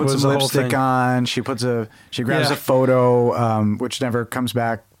sun. She puts was some the whole lipstick thing. on. She grabs Yeah. a photo, which never comes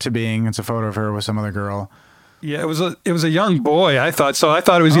back to being. It's a photo of her with some other girl. Yeah, it was a young boy. I thought so. I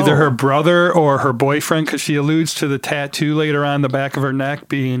thought it was either Oh. her brother or her boyfriend because she alludes to the tattoo later on the back of her neck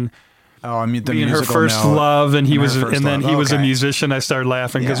being Oh, I mean, the being her musical first note. love, and he her was, first and then love. he was a Okay. musician. I started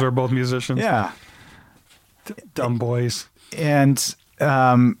laughing because Yeah. we're both musicians. Yeah, Dumb boys. and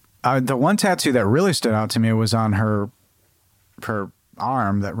the one tattoo that really stood out to me was on her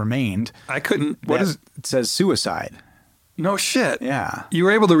arm that remained. I couldn't. What That- is? it says suicide? No shit. Yeah. You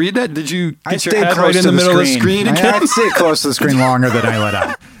were able to read that? Did you I get your stayed head close right in to the middle of the screen again? I stayed close to the screen longer than I let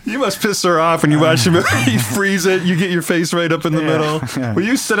out. You must piss her off when you watch the movie. You freeze it. You get your face right up in the Yeah, middle. yeah. Will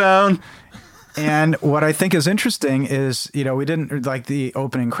you sit down? And what I think is interesting is, we didn't like the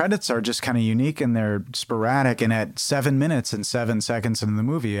opening credits are just kind of unique and they're sporadic. And at 7 minutes and 7 seconds in the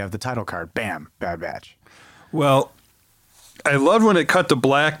movie, you have the title card. Bam, Bad Batch. Well, I loved when it cut to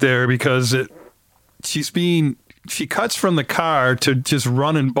black there because she cuts from the car to just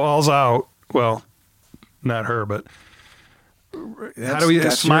running balls out. Well, not her, but how do we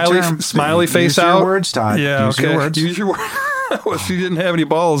That's your term. smiley face Use your out? words, Todd. Yeah, Use okay. your words. Use your words. Well, she didn't have any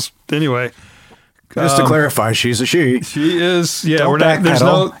balls anyway. Just to clarify, she's a she. She is. Yeah, Don't we're not. There's backpedal.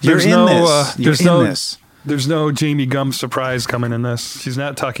 no. You're There's in no. this. You're There's in no. this. There's no Jamie Gum surprise coming in this. She's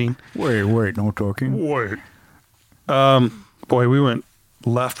not tucking. Wait, no talking. Wait. Boy, we went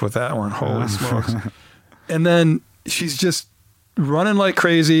left with that one. Holy smokes. And then she's just running like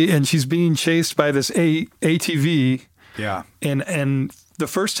crazy and she's being chased by this ATV. Yeah. And the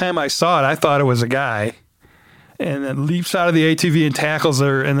first time I saw it, I thought it was a guy. And then leaps out of the ATV and tackles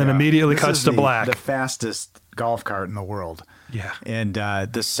her and then Yeah. immediately This cuts is to black. The fastest golf cart in the world. Yeah. And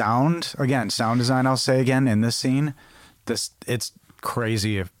the sound design, I'll say again, in this scene, it's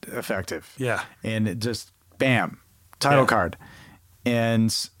crazy effective. Yeah. And it just, bam, title Yeah. card.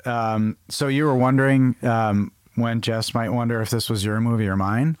 And so you were wondering when Jess might wonder if this was your movie or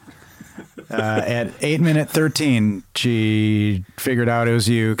mine. At 8 minute 13, she figured out it was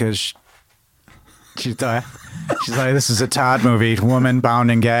you because she thought, she's like, this is a Todd movie, woman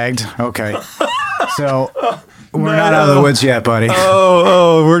bound and gagged. Okay. So we're not out of the woods yet, buddy.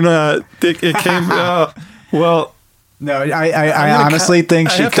 We're not. It came. Well, No, I gonna honestly think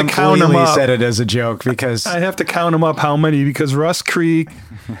I she have to count 'em completely up. said it as a joke because I have to count them up how many because Rust Creek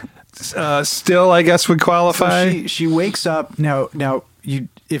still, I guess, would qualify. she wakes up now.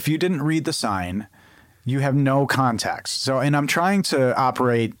 If you didn't read the sign, you have no context. So, and I'm trying to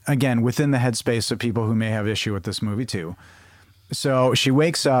operate again within the headspace of people who may have issue with this movie too. So she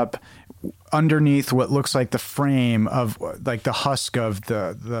wakes up underneath what looks like the frame of like the husk of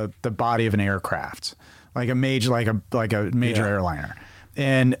the body of an aircraft, like a major airliner.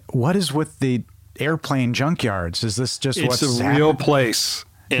 And what is with the airplane junkyards? Is this just It's what's a happening? real place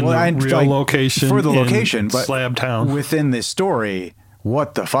in the I- real like, location for the in location, but Slab Town. within the story,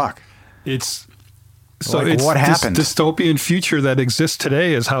 what the fuck? It's so Like, it's what this happened? dystopian future that exists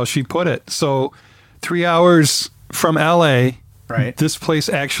today is how she put it. So 3 hours from LA, Right. this place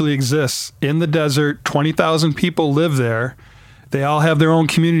actually exists in the desert. 20,000 people live there. They all have their own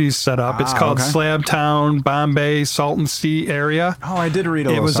communities set up. It's called okay. Slab Town, Bombay, Salton Sea area. Oh, I did read a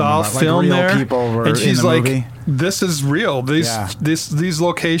It little was something all about, like, filmed real there, people were and she's in the like, movie. "This is real. Yeah. These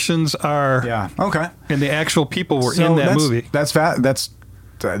locations are, Yeah. Okay. and the actual people were So in that that's, movie.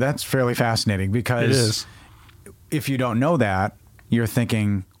 That's fairly fascinating because It is if you don't know that, you're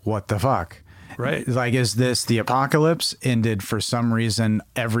thinking, what the fuck? right. Like, is this the apocalypse? And did for some reason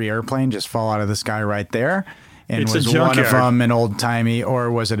every airplane just fall out of the sky right there? And It's a was one of junkyard. them an old timey, or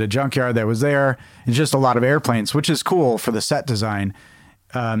was it a junkyard that was there? It's just a lot of airplanes, which is cool for the set design.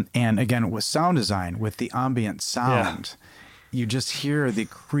 And again, with sound design, with the ambient sound, you just hear the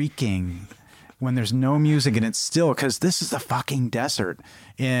creaking when there's no music and it's still, because this is the fucking desert.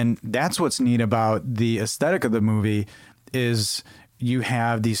 And that's what's neat about the aesthetic of the movie is you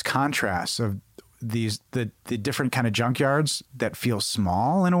have these contrasts of the different kind of junkyards that feel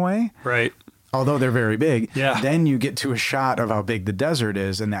small in a way, Right. although they're very big. Yeah. Then you get to a shot of how big the desert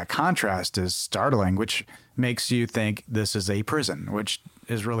is, and that contrast is startling, which makes you think this is a prison, which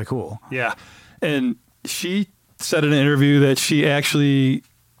is really cool. Yeah. And she said in an interview that she actually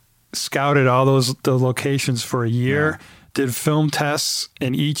scouted all the locations for a year, did film tests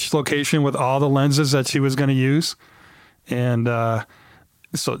in each location with all the lenses that she was going to use. And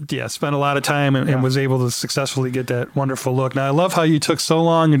spent a lot of time and was able to successfully get that wonderful look. Now, I love how you took so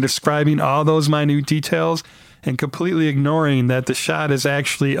long in describing all those minute details and completely ignoring that the shot is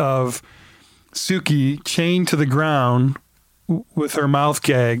actually of Suki chained to the ground with her mouth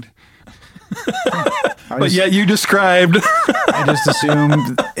gagged. But yet you described. I just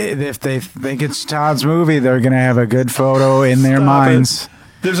assumed if they think it's Todd's movie, they're going to have a good photo in their minds.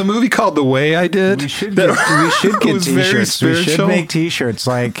 There's a movie called The Way I Did. We should get was very T-shirts. We should spiritual. make T-shirts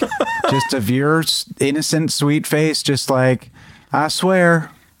like just of your innocent, sweet face, just like, I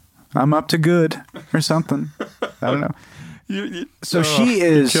swear I'm up to good or something. I don't know. So she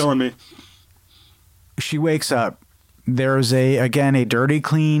is killing me. She wakes up. There's a dirty,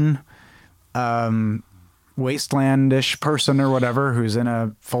 clean, wastelandish person or whatever who's in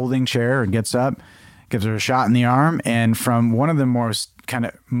a folding chair and gets up, gives her a shot in the arm, and from one of the most.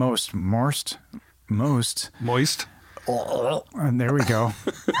 Moist. And there we go.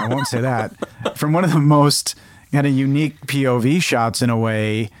 I won't say that. From one of the most kind of unique POV shots in a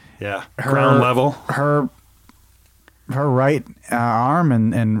way. Yeah. Ground level. Her right arm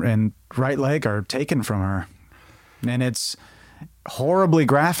and right leg are taken from her. And it's horribly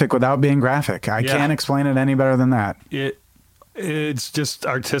graphic without being graphic. I can't explain it any better than that. It's just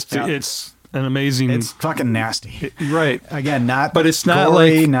artistic. Yeah. It's an amazing. It's fucking nasty. Right. Again, not. But it's not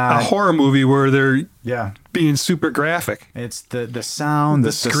gory, like a horror movie where they're being super graphic. It's the sound,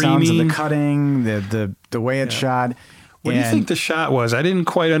 the sounds of screaming, the cutting, the way it's shot. What do you think the shot was? I didn't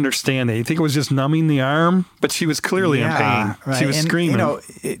quite understand it. You think it was just numbing the arm? But she was clearly in pain. Right. She was screaming.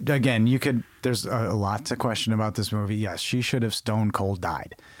 Again, there's a lot to question about this movie. Yes, she should have stone cold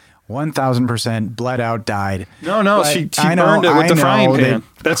died. 1,000% bled out, died. No, but she burned it with the frying pan.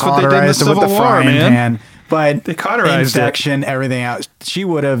 That's what they did in the Civil War, man. But they cauterized infection, everything else. She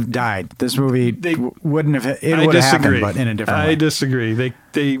would have died. This movie wouldn't have. It would have happened, but in a different way. I disagree.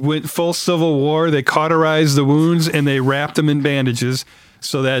 They went full Civil War. They cauterized the wounds and they wrapped them in bandages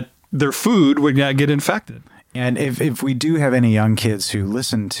so that their food would not get infected. And if we do have any young kids who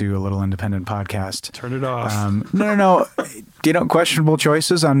listen to a Little Independent podcast, turn it off. No. Questionable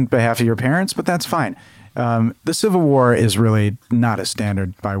choices on behalf of your parents, but that's fine. The Civil War is really not a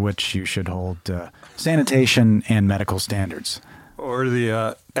standard by which you should hold sanitation and medical standards. Or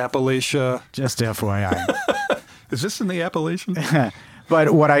the Appalachia. Just FYI. Is this in the Appalachian?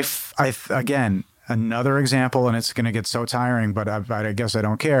 But what again, another example, and it's going to get so tiring, but I guess I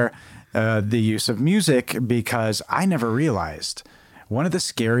don't care. The use of music, because I never realized one of the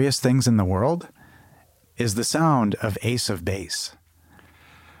scariest things in the world is the sound of Ace of Base.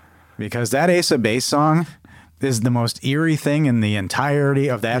 Because that Ace of Base song is the most eerie thing in the entirety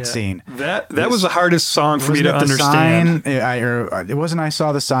of that scene. That was the hardest song for me to understand. It wasn't I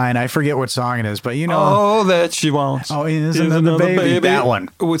Saw the Sign. I forget what song it is, but you know. Oh, that she wants. Oh, isn't the baby. That one.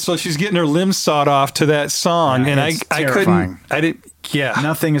 So she's getting her limbs sawed off to that song, and I couldn't. I didn't. Yeah.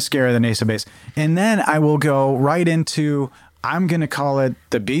 Nothing is scarier than Ace of Base. And then I will go right into, I'm going to call it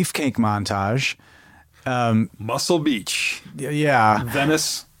the beefcake montage. Muscle Beach. Yeah.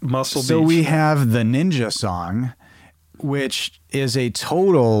 Venice Muscle Beach. So we have the Ninja song, which is a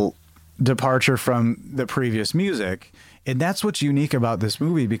total departure from the previous music. And that's what's unique about this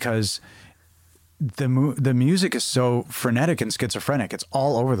movie, because the music is so frenetic and schizophrenic. It's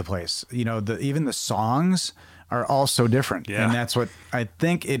all over the place. You know, even the songs are all so different. Yeah. And that's what I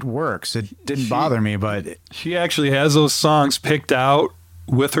think it works. It didn't bother me, but she actually has those songs picked out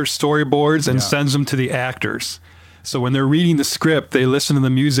with her storyboards and sends them to the actors. So when they're reading the script, they listen to the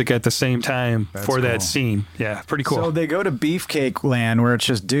music at the same time for that scene. Yeah, pretty cool. So they go to Beefcake Land, where it's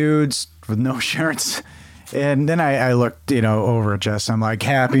just dudes with no shirts. And then I looked, over at Jess. I'm like,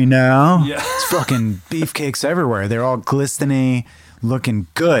 happy now? Yeah. It's fucking beefcakes everywhere. They're all glistening, looking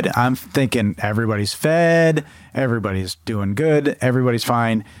good. I'm thinking everybody's fed, everybody's doing good, everybody's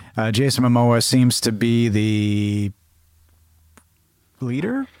fine. Jason Momoa seems to be the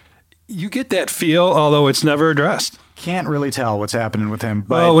leader. You get that feel, although it's never addressed. Can't really tell what's happening with him.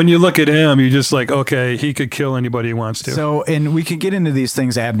 But well, when you look at him, you're just like, okay, he could kill anybody he wants to. So, and we could get into these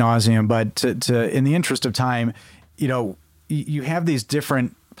things ad nauseum, but to in the interest of time, you have these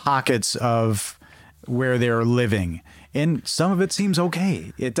different pockets of where they're living. And some of it seems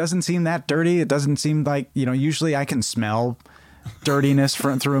okay. It doesn't seem that dirty. It doesn't seem like, usually I can smell dirtiness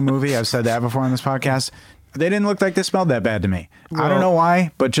through a movie. I've said that before on this podcast. They didn't look like they smelled that bad to me. Well, I don't know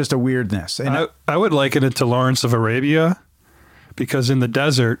why, but just a weirdness. And I would liken it to Lawrence of Arabia, because in the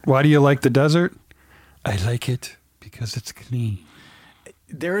desert, why do you like the desert? I like it because it's clean.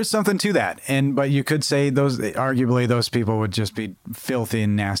 There is something to that. But you could say arguably those people would just be filthy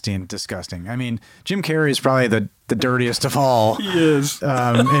and nasty and disgusting. I mean, Jim Carrey is probably the dirtiest of all. He is.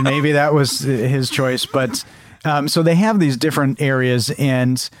 And maybe that was his choice. But so they have these different areas,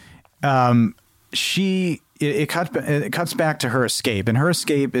 and she it cuts back to her escape, and her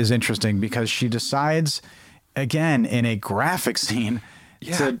escape is interesting because she decides, again, in a graphic scene,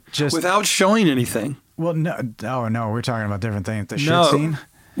 to just without showing anything. Well, no, we're talking about different things. The No. shit scene.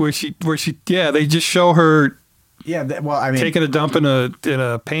 Where she they just show her Yeah, well, I mean, taking a dump in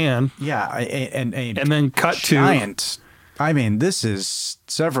a pan yeah, and then cut giant. I mean, this is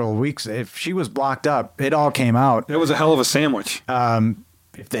several weeks. If she was blocked up, it all came out. to, it was a hell of a sandwich.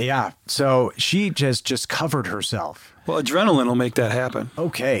 So she just covered herself. Well, adrenaline will make that happen.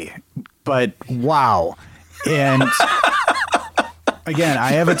 Okay, but wow, and again, I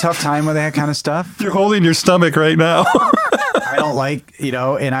have a tough time with that kind of stuff. You're holding your stomach right now. I don't like,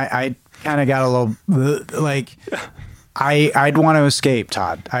 and I kind of got a little like, I'd want to escape,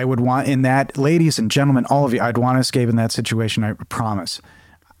 Todd. I would want in that, ladies and gentlemen, all of you, I'd want to escape in that situation. I promise.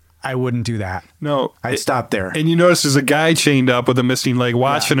 I wouldn't do that. No. I'd stop there. And you notice there's a guy chained up with a missing leg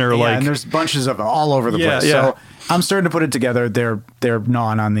watching her Yeah, and there's bunches of them all over the place. Yeah. So I'm starting to put it together. They're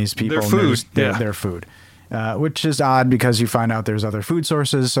gnawing on these people. Their and food, their food. Which is odd because you find out there's other food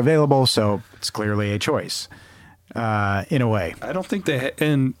sources available. So it's clearly a choice, in a way. I don't think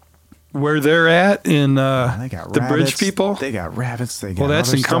and where they're at in They got the rabbits, bridge people. They got rabbits. They got Well, that's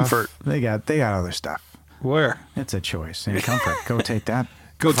other in stuff. Comfort. They got other stuff. Where? It's a choice in Comfort. Go take that.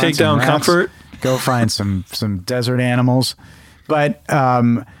 Go Find take some down rats. Comfort. Go find some desert animals. But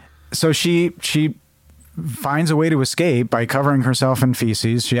so she finds a way to escape by covering herself in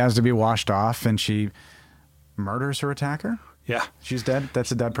feces. She has to be washed off, and she murders her attacker. Yeah. She's dead.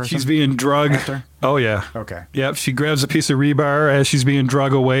 That's a dead person. She's being drugged. After? Oh, yeah. Okay. Yep. She grabs a piece of rebar as she's being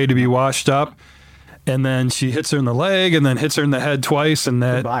drug away to be washed up. And then she hits her in the leg and then hits her in the head twice. And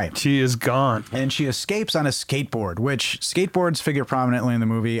that Goodbye. she is gone. And she escapes on a skateboard, which skateboards figure prominently in the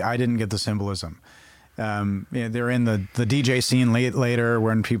movie. I didn't get the symbolism. They're in the DJ scene later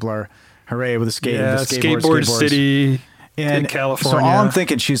when people are hooray with the skateboard city in California. So all I'm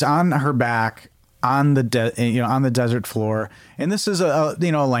thinking, she's on her back on the on the desert floor, and this is a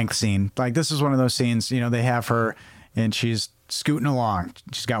length scene. Like, this is one of those scenes. They have her and she's scooting along.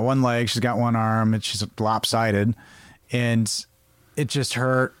 She's got one leg, she's got one arm, and she's lopsided, and it's just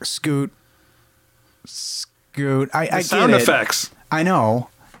her scoot. I sound get it. effects. I know,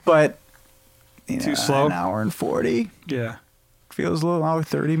 but Too slow? An hour and 40 Yeah. feels a little hour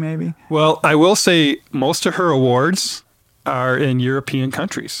 30 maybe. Well, I will say most of her awards are in European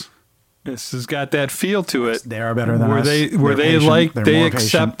countries. This has got that feel to it. They are better than where us. they They're they patient. like They're they more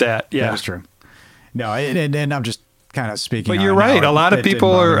accept patient. that. Yeah, That's true. No, and I'm just kind of speaking. but you're on right. how A lot of it didn't people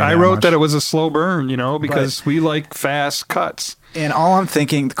bother are. me I that wrote much. that it was a slow burn, because we like fast cuts. And all I'm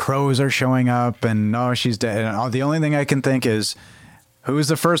thinking, the crows are showing up, and she's dead. And the only thing I can think is, who's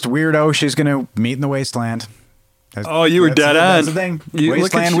the first weirdo she's going to meet in the wasteland? Oh, you were dead That's on. the thing. You- look at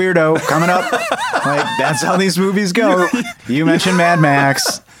Wasteland you. weirdo coming up. Like, that's how these movies go. You mentioned Mad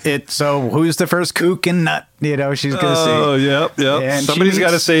Max. So who's the first kook and nut? She's going to see. Oh, yep. And Somebody's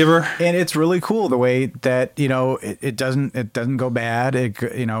got to save her. And it's really cool the way that it doesn't go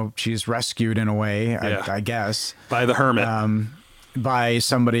bad. She's rescued in a way, Yeah. I guess, By the hermit. by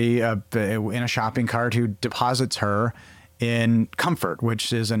somebody in a shopping cart who deposits her in Comfort,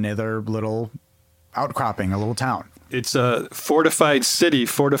 which is another little outcropping, a little town. It's a fortified city,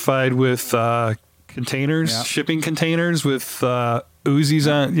 fortified with containers, Yeah. shipping containers with Uzis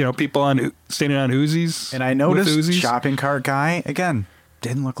on. People standing on Uzis. And I with noticed Uzis. shopping cart guy again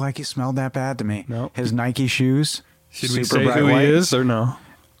didn't look like he smelled that bad to me. No. His Nike shoes. Should we super say bright who white. he is or no?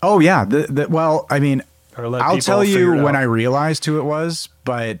 Oh yeah. Well, I mean, Or let I'll people tell you figure it when out? I realized who it was,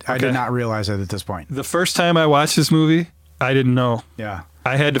 but I Okay. did not realize it at this point. The first time I watched this movie, I didn't know. Yeah.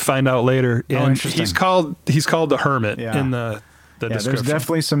 I had to find out later. And interesting. he's called the Hermit Yeah. in the There's description.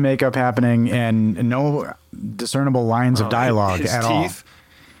 definitely some makeup happening and no discernible lines of dialogue His at all. teeth.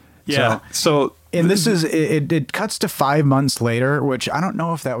 Yeah. So And this is it cuts to 5 months later, which I don't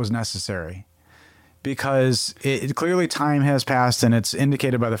know if that was necessary, because it clearly time has passed and it's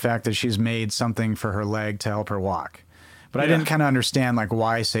indicated by the fact that she's made something for her leg to help her walk. But I Yeah. didn't kind of understand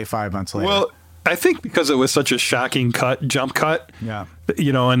why say 5 months later. well, I think because it was such a shocking jump cut. Yeah.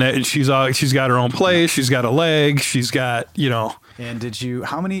 And she's got her own place. She's got a leg. She's got And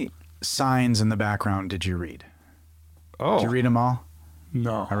how many signs in the background did you read? Oh Did you read them all?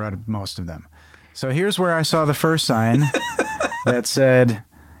 no. I read most of them. So here's where I saw the first sign that said,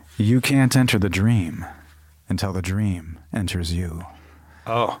 "You can't enter the dream until the dream enters you."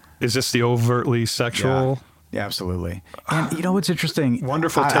 Oh, is this the overtly sexual? Yeah, absolutely. And you know what's interesting?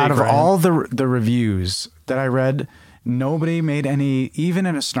 Wonderful take, Out of Ryan. all the reviews that I read, nobody made any, even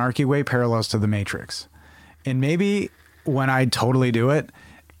in a snarky way, parallels to The Matrix. And maybe when I totally do it,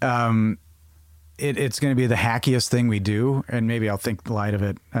 it's going to be the hackiest thing we do, and maybe I'll think light of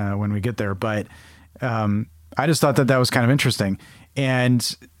it when we get there. But I just thought that was kind of interesting.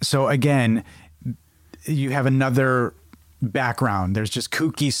 And so again, you have another background. There's just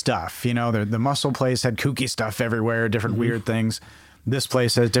kooky stuff. You know, the Muscle place had kooky stuff everywhere, different weird things. This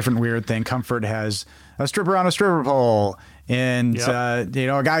place has different weird thing. Comfort has a stripper on a stripper pole, and you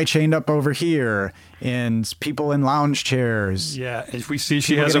know, a guy chained up over here, and people in lounge chairs. Yeah, if we see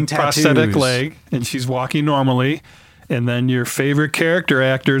she People has a getting prosthetic tattoos. leg and she's walking normally, and then your favorite character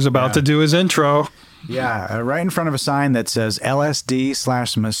actor is about to do his intro. Yeah, right in front of a sign that says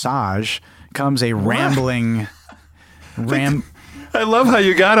LSD/massage comes a rambling I love how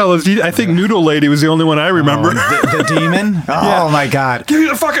you got all those. I think Noodle Lady was the only one I remember. the demon. Oh my God! Give me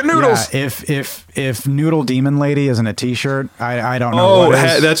the fucking noodles. Yeah, if Noodle Demon Lady isn't a T-shirt, I don't know. What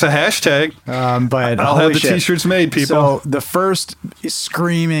is. That's a hashtag. But I'll have holy the shit. T-shirts made, people. So the first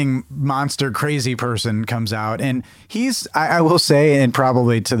screaming monster crazy person comes out, and I will say, and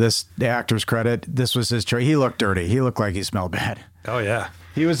probably to this actor's credit, this was his choice. He looked dirty. He looked like he smelled bad. Oh yeah,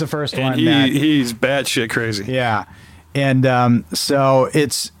 He was the first and one. he's batshit crazy. Yeah. And so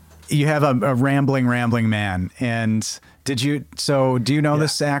you have a rambling man. And do you know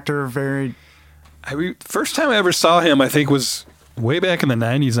this actor very? First time I ever saw him, I think, was way back in the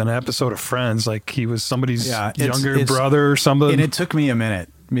 90s on an episode of Friends. Like he was somebody's younger brother or something. And it took me a minute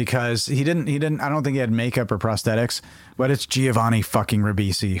because he didn't, I don't think he had makeup or prosthetics, but it's Giovanni fucking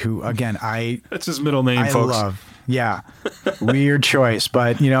Ribisi, who again, That's his middle name, folks. love. Yeah. Weird choice,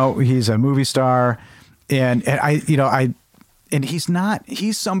 but you know, he's a movie star. And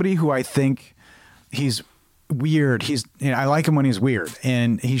he's somebody who I think he's weird. I like him when he's weird,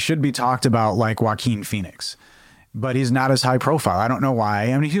 and he should be talked about like Joaquin Phoenix, but he's not as high profile. I don't know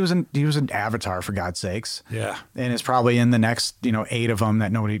why. I mean, he was an Avatar, for God's sakes. Yeah. And it's probably in the next, 8 of them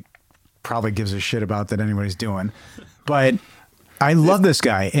that nobody probably gives a shit about that anybody's doing. But I love this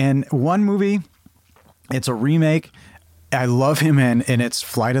guy. And one movie, it's a remake. I love him in, and it's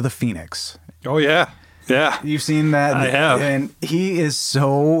Flight of the Phoenix. Oh yeah. Yeah. You've seen that? I have. And he is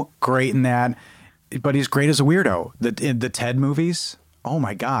so great in that, but he's great as a weirdo. In the Ted movies, oh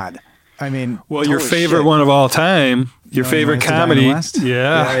my God. I mean, well, your total favorite shit. one of all time, your favorite West of comedy. Diamond West?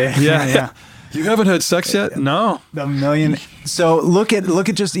 Yeah. You haven't had sex yet? No. The million. So look at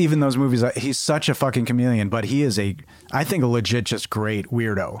just even those movies. He's such a fucking chameleon, but he is I think a legit just great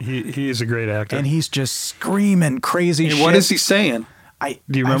weirdo. He is a great actor. And he's just screaming crazy And shit. what is he saying?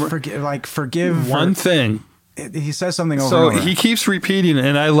 Do you remember? Forgive one thing. He says something over So and over. he keeps repeating,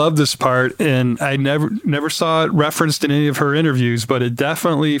 and I love this part, and I never saw it referenced in any of her interviews, but it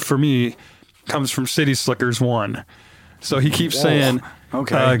definitely, for me, comes from City Slickers 1. So he keeps saying,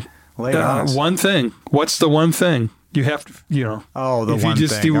 Okay. Lay it on us. one thing. What's the one thing? You have to, Oh, the if one you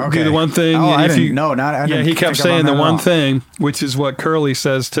just thing. do Okay. the one thing. Oh, and I if didn't you, know. I didn't he kept pick up saying on the that at one all. thing, which is what Curly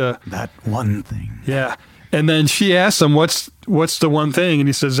says to. That one thing. Yeah. And then she asks him, what's the one thing? And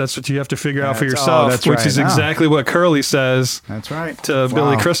he says, that's what you have to figure out for That's- yourself, that's which right. is Oh. exactly what Curly says That's right. to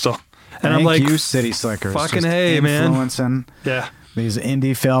Billy Crystal. And I'm like, Thank you, City Slickers. fucking Just hey, man. influencing Yeah. these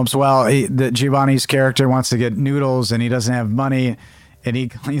indie films. Well, Giovanni's character wants to get noodles, and he doesn't have money. And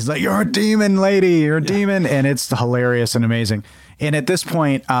he's like, "You're a demon, lady. You're a demon," and it's hilarious and amazing. And at this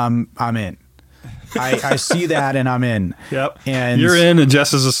point, I'm in. I see that, and I'm in. Yep. And you're in, and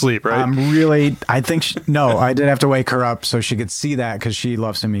Jess is asleep, right? I think no, I did have to wake her up so she could see that because she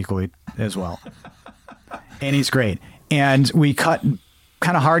loves him equally as well. And he's great. And we kind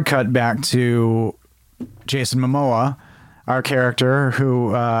of hard cut back to Jason Momoa, our character,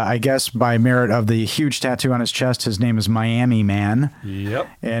 who I guess by merit of the huge tattoo on his chest, his name is Miami Man. Yep.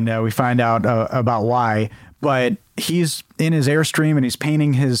 And we find out about why. But he's in his Airstream, and he's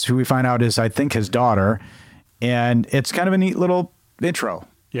painting who we find out is, I think, his daughter. And it's kind of a neat little intro.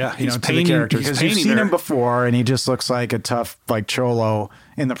 Yeah, To the painting- character, he's because you've painting seen her. him before, and he just looks like a tough cholo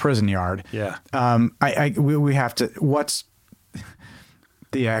in the prison yard. Yeah. We have to. What's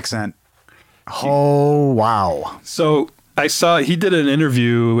the accent? Oh wow! So I saw he did an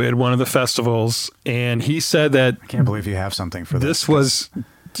interview at one of the festivals, and he said that I can't believe you have something for this was,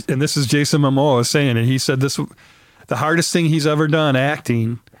 and this is Jason Momoa saying it. He said the hardest thing he's ever done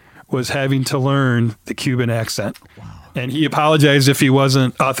acting was having to learn the Cuban accent. Wow. And he apologized if he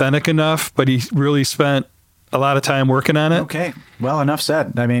wasn't authentic enough, but he really spent a lot of time working on it. Okay, well, enough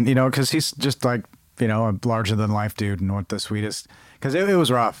said. I mean, because he's just like a larger than life dude, and what the sweetest. Because it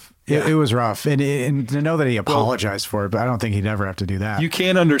was rough. Yeah. It was rough, and to know that he apologized for it, but I don't think he'd ever have to do that. You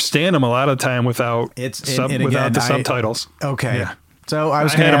can't understand him a lot of time without It's without the subtitles. Okay. Yeah. So I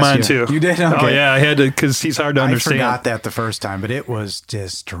was I going had to him ask on you. too. You did? Okay. Oh yeah, I had to because he's hard to I understand. forgot that the first time, but it was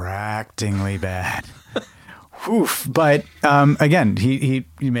distractingly bad. Oof. But again, he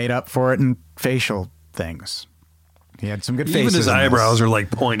made up for it in facial things. He had some good faces. Even his in this. eyebrows are like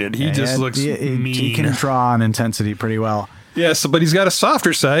pointed. He just looks mean. He can draw on intensity pretty well. Yes, but he's got a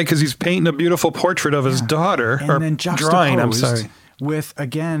softer side because he's painting a beautiful portrait of his daughter. And or then drawing, I'm juxtaposed sorry. with,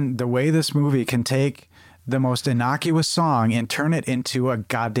 again, the way this movie can take the most innocuous song and turn it into a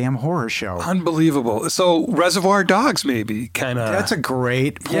goddamn horror show. Unbelievable. So Reservoir Dogs, maybe kind of. That's a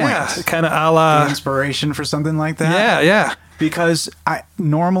great point. yeah, kind of a The la. inspiration for something like that. Yeah. Because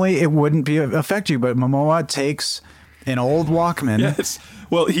normally it wouldn't affect you, but Momoa takes an old Walkman. Yes.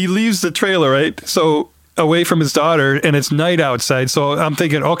 Well, he leaves the trailer, right? So away from his daughter, and it's night outside. So I'm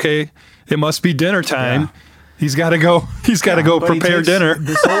thinking, okay, it must be dinner time. Yeah. He's got to go. He's got to go But he prepare takes dinner.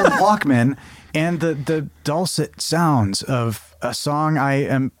 This old Walkman and the dulcet sounds of a song I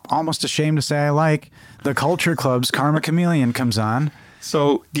am almost ashamed to say I like. The Culture Club's Karma Chameleon comes on.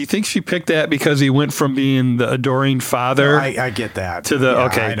 So do you think she picked that because he went from being the adoring father? I get that. To the-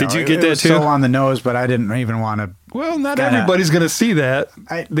 okay. I Did know. you get It that was too? So on the nose, but I didn't even want to. Well, not Kinda- everybody's going to see that.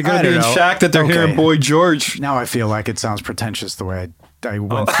 I- They're going I to be don't in know. shock that they're Okay. hearing Boy George. Now I feel like it sounds pretentious the way I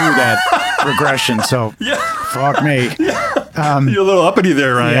went through that regression. So fuck me. You're a little uppity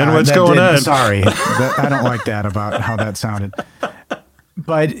there, Ryan. Yeah, What's that going didn't- on? Sorry, I don't like that about how that sounded.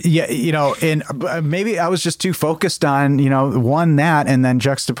 But yeah, maybe I was just too focused on that, and then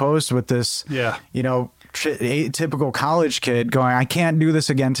juxtaposed with this, Yeah. typical college kid going, "I can't do this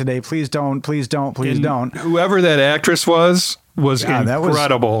again today. Please don't. Please don't. Please And don't." Whoever that actress was Yeah, that was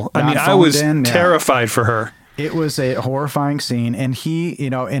incredible. I not mean, I phoned was in, yeah. terrified for her. It was a horrifying scene, and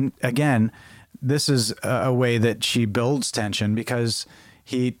and again, this is a way that she builds tension because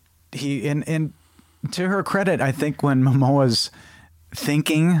he and to her credit, I think when Momoa's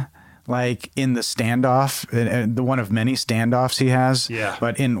thinking like in the standoff, the one of many standoffs he has, Yeah.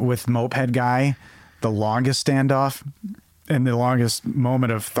 but with Moped Guy, the longest standoff and the longest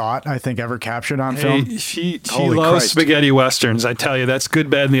moment of thought I think ever captured on film. Hey, she Holy loves Christ. spaghetti westerns. I tell you, that's Good,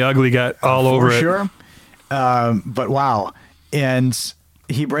 Bad, and the Ugly got all over For it. sure. But wow. And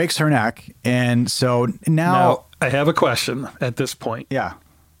he breaks her neck. And so now, Now, I have a question at this point. yeah,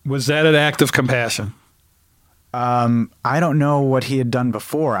 Was that an act of compassion? I don't know what he had done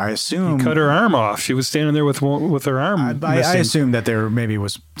before. I assume Cut her arm off. She was standing there with her arm I missing. assume that there maybe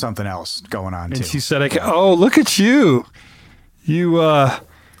was something else going on And too. she said, "Oh, look at you. You,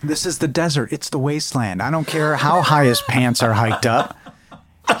 This is the desert. It's the wasteland. I don't care how high his pants are hiked up.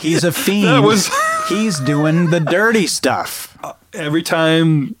 He's a fiend. That was- He's doing the dirty stuff. every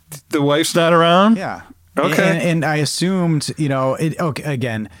time the wife's not around." Yeah. Okay. And I assumed, okay,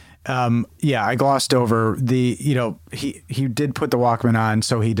 again, I glossed over he did put the Walkman on,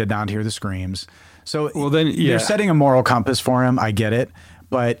 so he did not hear the screams. So Well, then, yeah. you're setting a moral compass for him. I get it.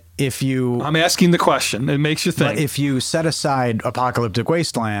 But if you I'm asking the question. It makes you think. if you set aside Apocalyptic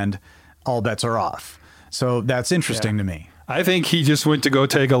Wasteland, all bets are off. So that's interesting to me. I think he just went to go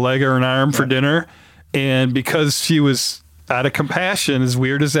take a leg or an arm for dinner, and because she was out of compassion, as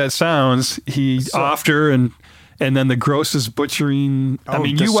weird as that sounds, he offed her, and then the grossest butchering. I Oh,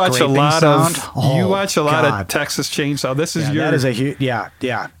 mean, the you watch a scraping lot sound? of Oh, you watch a lot God. of Texas Chainsaw. This is your That is a huge, This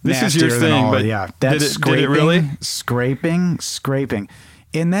is your nastier than thing, all- but yeah, did that's it scraping, really? scraping,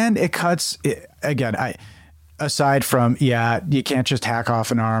 and then it cuts again. Aside from you can't just hack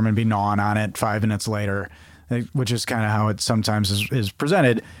off an arm and be gnawing on it 5 minutes later, which is kind of how it sometimes is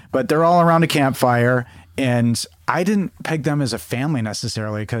presented. But they're all around a campfire, and I didn't peg them as a family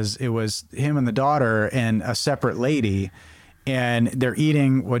necessarily because it was him and the daughter and a separate lady, and they're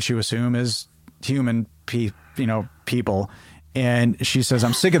eating what you assume is human people. And she says,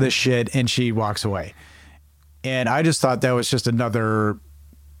 "I'm sick of this shit," and she walks away. And I just thought that was just another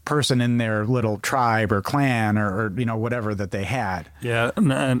person in their little tribe or clan or whatever that they had. Yeah,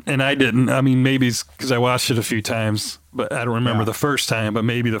 and I didn't. I mean, maybe it's because I watched it a few times, but I don't remember Yeah. the first time. But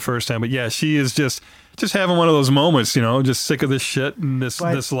maybe the first time. But yeah, she is just having one of those moments, just sick of this shit and this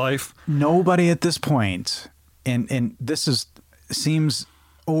life. Nobody at this point, and this seems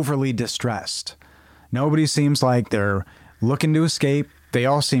overly distressed. Nobody seems like they're looking to escape. They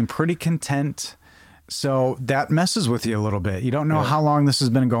all seem pretty content. So that messes with you a little bit. You don't know how long this has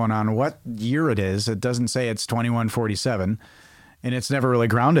been going on, what year it is. It doesn't say it's 2147, and it's never really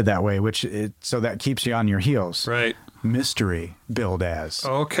grounded that way, so that keeps you on your heels. Right. Mystery billed as.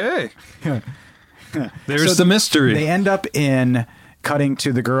 Okay. There's So the mystery. They end up in cutting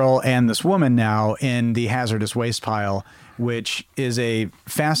to the girl and this woman now in the hazardous waste pile, which is a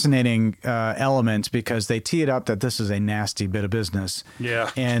fascinating element because they tee it up that this is a nasty bit of business.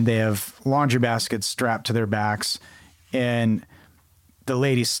 Yeah. And they have laundry baskets strapped to their backs, and the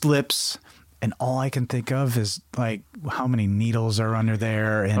lady slips, and all I can think of is like how many needles are under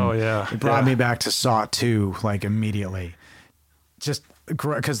there. And Oh, yeah. it brought me back to Saw 2, like immediately. Just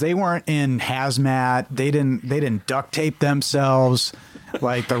because they weren't in hazmat, they didn't duct tape themselves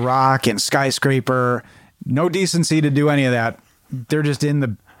like The Rock and Skyscraper. No decency to do any of that. They're just in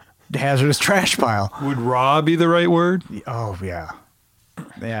the hazardous trash pile. Would raw be the right word? Oh yeah,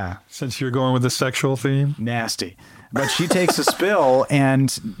 yeah, Since you're going with the sexual theme. nasty. But she takes a spill, and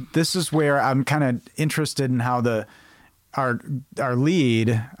this is where I'm kind of interested in how our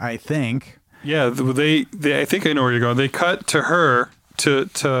lead, I think. Yeah, they I think I know where you're going. They cut to her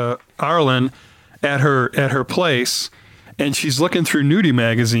to Arlen at her place, and she's looking through nudie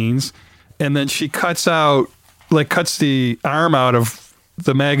magazines, and then she cuts the arm out of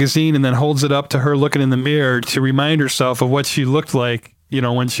the magazine and then holds it up to her looking in the mirror to remind herself of what she looked like,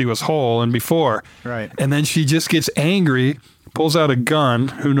 when she was whole and before. Right. And then she just gets angry, pulls out a gun,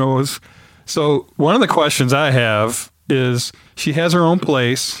 who knows. So one of the questions I have is, she has her own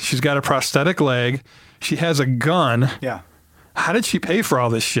place, she's got a prosthetic leg, she has a gun. Yeah. How did she pay for all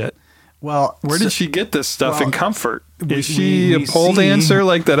this shit? Well, Where did she get this stuff in well, comfort? we- Is she we a pole see- dancer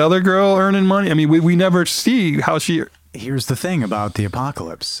like that other girl earning money? I mean, we never see how she... Here's the thing about the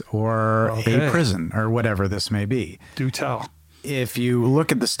apocalypse or Okay. a prison or whatever this may be. Do tell. If you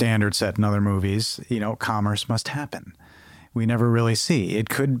look at the standard set in other movies, commerce must happen. We never really see. It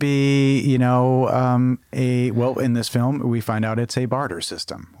could be, in this film, we find out it's a barter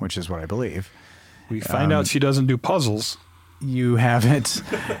system, which is what I believe. We find out she doesn't do puzzles. You have it.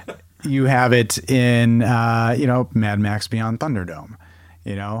 You have it in, Mad Max Beyond Thunderdome.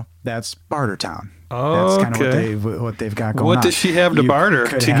 That's Barter Town. That's kind Okay. of what they've got going on. What does she have to You barter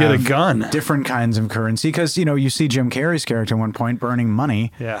could to get a have gun? Different kinds of currency, because you see Jim Carrey's character at one point burning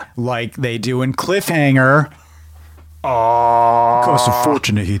money, Yeah. like they do in Cliffhanger. Costs a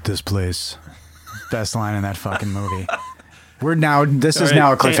fortune to heat this place. Best line in that fucking movie. This is right.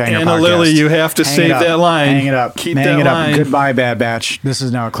 now a cliffhanger Anna podcast. Lily, you have to Hang save it up. that line. Hang it up. Keep Hang that it up. line. Goodbye, Bad Batch. This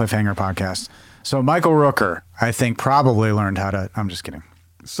is now a cliffhanger podcast. So Michael Rooker, I think, probably learned how to. I'm just kidding.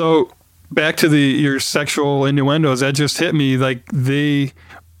 So back to your sexual innuendos, that just hit me. Like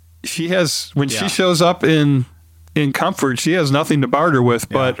she shows up in comfort, she has nothing to barter with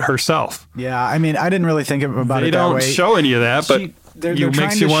but herself. Yeah, I mean, I didn't really think about They it that don't way. show any of that, but it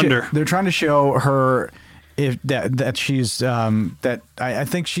makes you wonder. They're trying to show her if that she's that I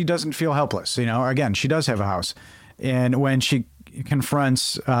think she doesn't feel helpless. Again, she does have a house, and when she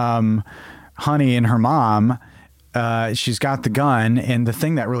confronts Honey and her mom, she's got the gun, and the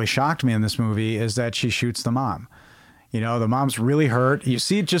thing that really shocked me in this movie is that she shoots the mom. The mom's really hurt. You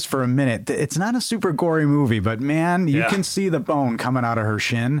see it just for a minute. It's not a super gory movie, but man, you can see the bone coming out of her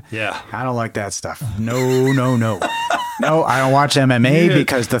shin. Yeah. I don't like that stuff. No. No, I don't watch MMA Yeah.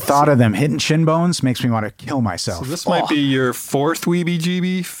 because the thought of them hitting shin bones makes me want to kill myself. So this might be your fourth Weeby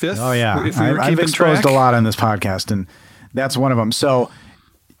GB, fifth. Oh yeah, if we were I've keeping exposed track. a lot on this podcast, and that's one of them. So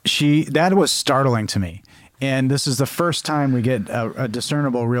that was startling to me, and this is the first time we get a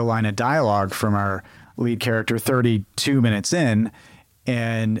discernible real line of dialogue from our lead character 32 minutes in,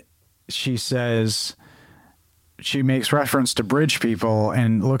 and she makes reference to bridge people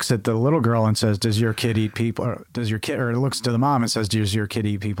and looks at the little girl and says, "Does your kid eat people?" Or looks to the mom and says, "Does your kid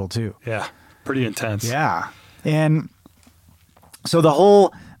eat people too?" Yeah, pretty intense. Yeah, and so the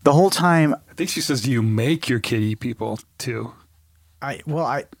whole time, I think she says, "Do you make your kid eat people too?"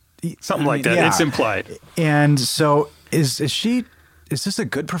 Something like that. yeah. It's implied. And so is this a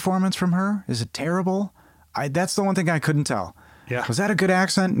good performance from her? Is it terrible? That's the one thing I couldn't tell. Yeah. Was that a good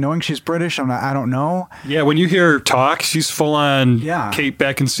accent? Knowing she's British, I don't know. Yeah, when you hear her talk, she's full on Yeah. Kate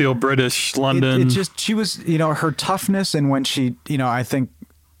Beckinsale, British, London. She was, her toughness, and when she, I think,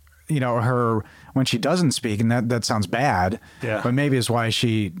 her, when she doesn't speak, and that sounds bad, Yeah. but maybe is why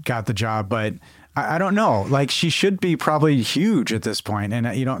she got the job. But I don't know. Like, she should be probably huge at this point,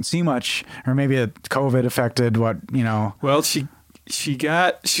 and you don't see much, or maybe COVID affected Well, she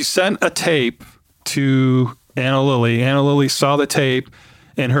sent a tape to Anna Lily. Anna Lily saw the tape,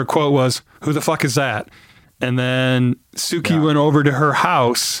 and her quote was, "Who the fuck is that?" And then Suki went over to her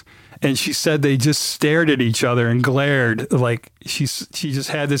house, and she said they just stared at each other and glared. Like she just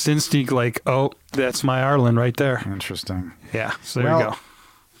had this instinct, like, "Oh, that's my Arlen right there." Interesting. Yeah. So there you go.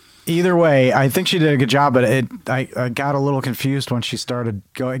 Either way, I think she did a good job, but I got a little confused when she started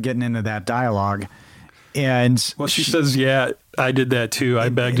getting into that dialogue. And Well, she says, "Yeah, I did that too. I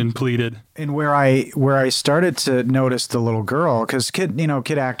begged and pleaded." and where I started to notice the little girl, because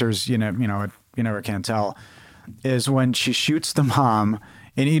kid actors, you never can tell, is when she shoots the mom,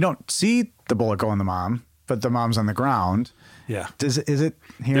 and you don't see the bullet go in the mom, but the mom's on the ground. Yeah. Is it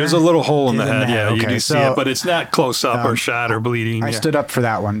here? There's a little hole in the Is it head. Yeah, you Okay, do see it, but it's not close up or shot or bleeding. I Yeah. stood up for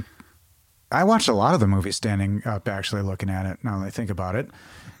that one. I watched a lot of the movie standing up, actually looking at it. Now that I think about it,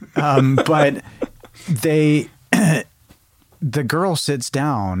 but the girl sits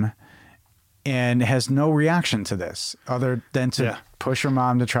down and has no reaction to this, other than to push her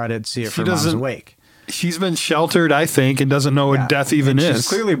mom to try to see if her mom's awake. She's been sheltered, I think, and doesn't know what death even is. She's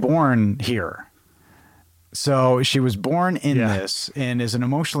clearly born here. So she was born in this and is an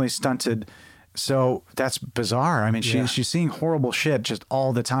emotionally stunted. So that's bizarre. I mean, she's seeing horrible shit just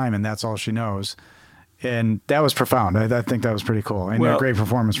all the time, and that's all she knows. And that was profound. I think that was pretty cool. And a great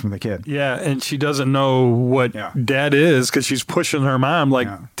performance from the kid. Yeah, and she doesn't know what dad is because she's pushing her mom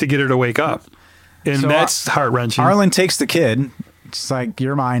to get her to wake up. And so that's heart-wrenching. Arlen takes the kid. It's like,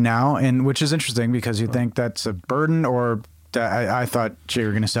 you're mine now, and which is interesting because you think that's a burden, or I thought you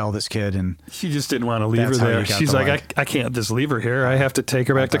were going to sell this kid, and she just didn't want to leave her there. She's like, I can't just leave her here. I have to take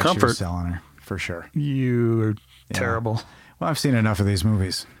her back to comfort. She was selling her for sure. You are terrible. Well, I've seen enough of these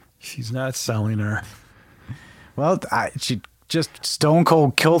movies. She's not selling her. Well, she just stone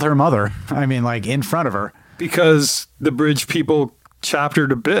cold killed her mother. I mean, like in front of her, because the bridge people chopped her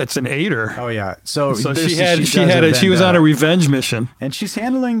to bits and ate her. Oh yeah. So she was on a revenge mission, and she's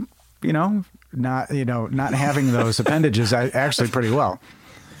handling, not having those appendages actually pretty well.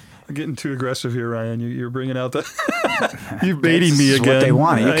 I'm getting too aggressive here, Ryan. You're bringing out the you're baiting me again. What they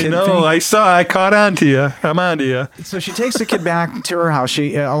want. I know. I caught on to you. I'm on to you. So she takes the kid back to her house.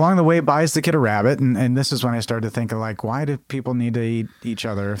 She along the way buys the kid a rabbit, and this is when I started to think of like, why do people need to eat each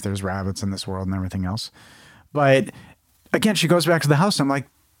other if there's rabbits in this world and everything else? But again, she goes back to the house. I'm like,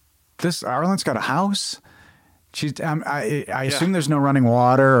 Arlen's got a house. I assume there's no running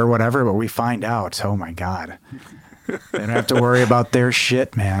water or whatever, but we find out. Oh my God. They don't have to worry about their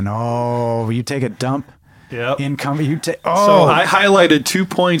shit, man. Oh, you take a dump. Yep. Income. So I highlighted 2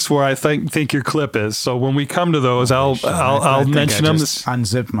 points where I think your clip is. So when we come to those, I'll mention them.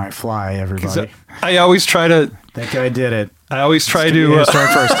 Unzip my fly, everybody. I always try to. I think I did it. I always try to start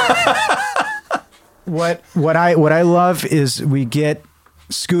first. What I love is we get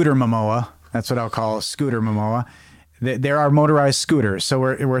Scooter Momoa. That's what I'll call Scooter Momoa. There are motorized scooters. So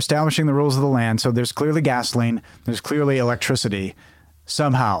we're establishing the rules of the land. So there's clearly gasoline. There's clearly electricity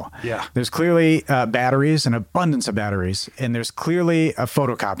somehow. Yeah. There's clearly batteries, an abundance of batteries. And there's clearly a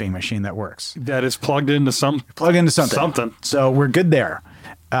photocopying machine that works. That is plugged into something. Something. So we're good there.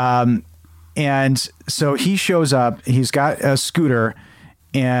 And so he shows up. He's got a scooter.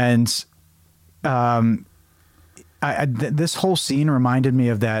 And this whole scene reminded me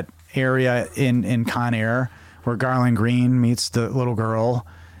of that area in Con Air where Garland Green meets the little girl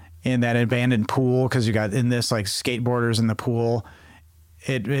in that abandoned pool, because you got in this like skateboarders in the pool.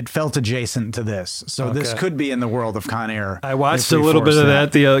 It felt adjacent to this, so this could be in the world of Con Air. I watched a little bit of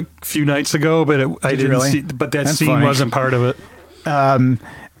that a few nights ago, but I didn't really? see. But that That's scene funny. wasn't part of it.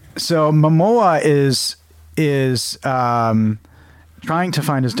 So Momoa is trying to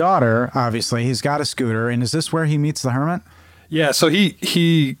find his daughter. Obviously, he's got a scooter, and is this where he meets the hermit? Yeah, so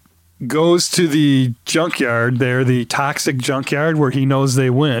he goes to the junkyard there, the toxic junkyard where he knows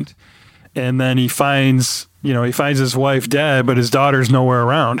they went, and then he finds his wife dead, but his daughter's nowhere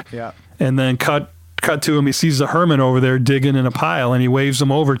around. Yeah. And then cut to him, he sees the hermit over there digging in a pile, and he waves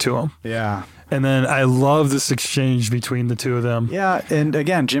him over to him. Yeah. And then I love this exchange between the two of them. Yeah, and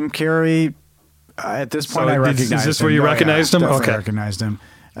again, Jim Carrey. At this point, I recognized him. Is this where you recognized him? Okay, recognized him.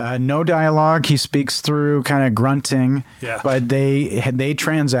 No dialogue. He speaks through kind of grunting. Yeah. But they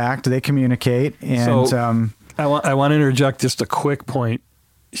transact. They communicate. And so, I want to interject just a quick point.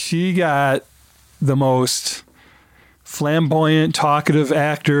 She got the most flamboyant, talkative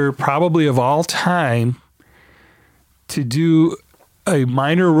actor probably of all time to do a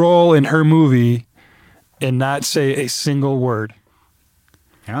minor role in her movie and not say a single word.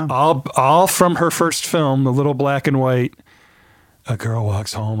 Yeah. All from her first film, The Little Black and White. A girl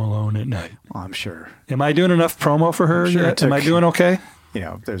walks home alone at night. Well, I'm sure. Am I doing enough promo for her yet? Am I doing okay?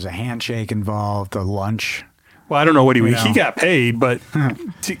 There's a handshake involved, a lunch. Well, I don't know what he got paid, but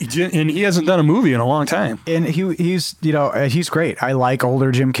and he hasn't done a movie in a long time. And he's great. I like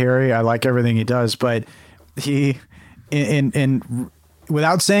older Jim Carrey. I like everything he does, but he in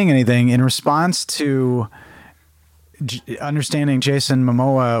without saying anything, in response to understanding Jason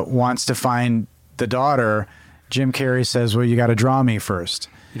Momoa wants to find the daughter, Jim Carrey says, "Well, you got to draw me first."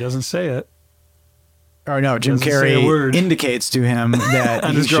 He doesn't say it. or no, Jim Doesn't say a Carrey word. indicates to him that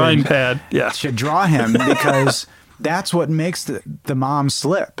on he his drawing should, pad. Yeah. should draw him because that's what makes the mom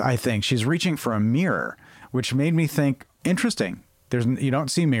slip. I think she's reaching for a mirror, which made me think, interesting. You don't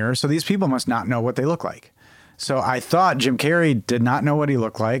see mirrors, so these people must not know what they look like. So I thought Jim Carrey did not know what he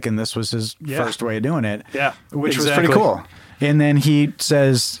looked like, and this was his first way of doing it. Yeah, which was exactly. pretty cool. And then he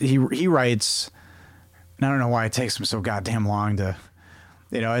says he writes. I don't know why it takes him so goddamn long to.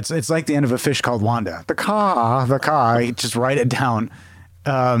 It's like the end of A Fish Called Wanda. The car. He just write it down.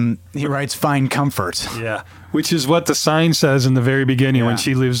 He writes "find comfort." Yeah, which is what the sign says in the very beginning when Yeah.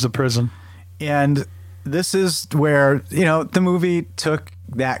 she leaves the prison. And this is where, the movie took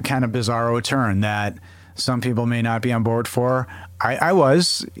that kind of bizarro turn that some people may not be on board for. I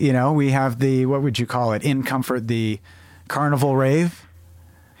was, we have the, what would you call it? In Comfort, the Carnival Rave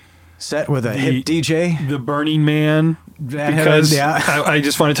set with a hip DJ. The Burning Man. That Because yeah. I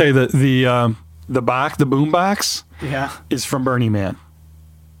just want to tell you that the boom box Yeah. is from Burning Man.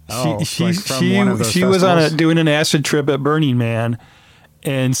 Oh, she like from one of those she was festivals? doing an acid trip at Burning Man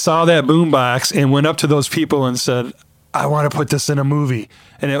and saw that boombox and went up to those people and said, "I want to put this in a movie."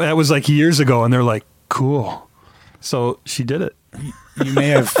 And that was like years ago, and they're like, "Cool." So she did it. You may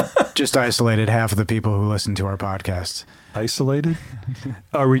have just isolated half of the people who listen to our podcast. Isolated,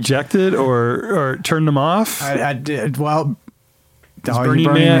 rejected, or turned them off. I did. Well, Is all you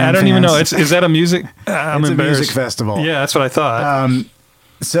Burning Man. I don't even know. fans. Is that a music? I'm It's a embarrassed. music festival. Yeah, that's what I thought.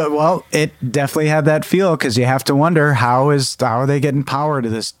 So, well, it definitely had that feel because you have to wonder how are they getting power to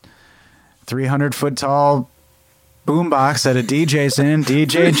this 300-foot tall boombox that a DJ's in,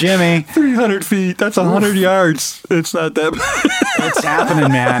 DJ Jimmy. 300 feet. That's 100 yards. It's not that bad. It's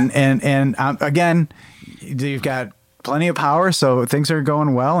happening, man. And again, you've got plenty of power, so things are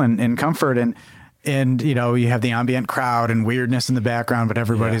going well and comfort and you have the ambient crowd and weirdness in the background, but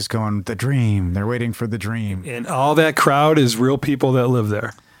everybody's going the dream. They're waiting for the dream. And all that crowd is real people that live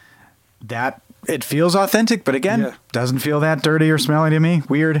there. That it feels authentic, but again, doesn't feel that dirty or smelly to me.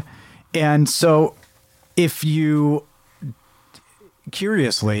 Weird. And so if you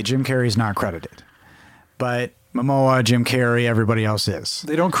curiously, Jim Carrey's not credited, but Momoa, Jim Carrey, everybody else is.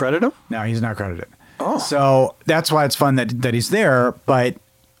 They don't credit him? No, he's not credited. Oh. So that's why it's fun that he's there, but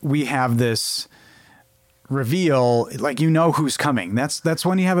we have this reveal, like who's coming. That's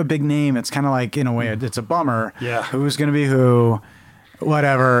when you have a big name. It's kind of like, in a way, it's a bummer. Yeah. Who's going to be who?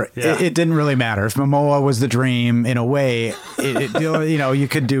 Whatever. Yeah. It didn't really matter. If Momoa was the dream, in a way, you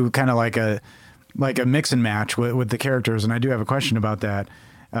could do kind of like a mix and match with the characters. And I do have a question about that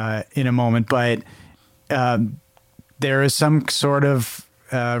in a moment. But there is some sort of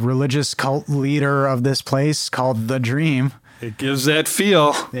religious cult leader of this place called the Dream. It gives that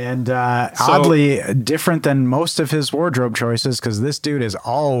feel. And oddly different than most of his wardrobe choices, because this dude is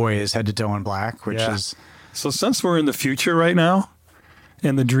always head to toe in black, which is... So since we're in the future right now,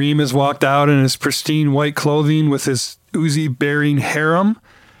 and the Dream has walked out in his pristine white clothing with his Uzi-bearing harem,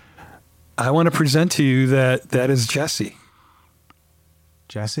 I want to present to you that is Jesse.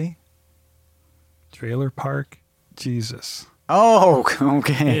 Jesse? Trailer Park Jesus. Oh,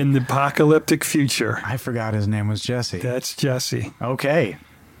 okay. In the apocalyptic future. I forgot his name was Jesse. That's Jesse. Okay.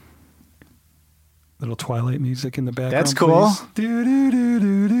 Little Twilight music in the background. That's cool. Please. Do, do, do,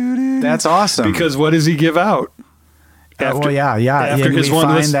 do, do, do. That's awesome. Because what does he give out? After After and his we one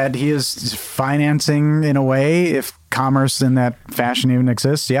find list- that he is financing, in a way, if commerce in that fashion even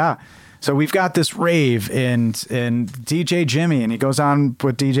exists. Yeah. So we've got this rave and DJ Jimmy, and he goes on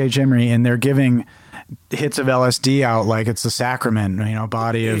with DJ Jimmy, and they're giving hits of LSD out like it's the sacrament,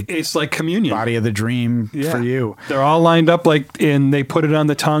 body of It's like communion. body of the dream Yeah. for you. They're all lined up and they put it on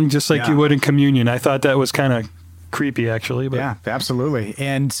the tongue just like Yeah. you would in communion. I thought that was kind of creepy, actually. But Yeah, absolutely.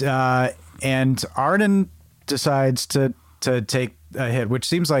 And Arden decides to take a hit, which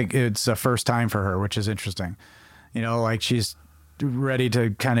seems like it's a first time for her, which is interesting. Like she's ready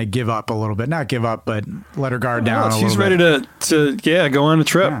to kind of give up a little bit, not give up, but let her guard down. a she's little ready bit. to go on a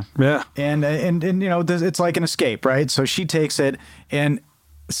trip. Yeah. And it's like an escape, right? So she takes it, and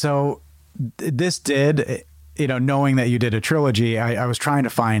so this did, knowing that you did a trilogy, I was trying to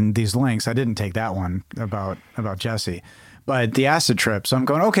find these links. I didn't take that one about Jesse, but the acid trip. So I'm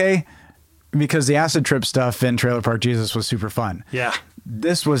going, okay, because the acid trip stuff in Trailer Park Jesus was super fun. Yeah.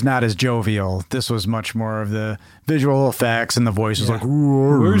 This was not as jovial. This was much more of the visual effects, and the voice was like,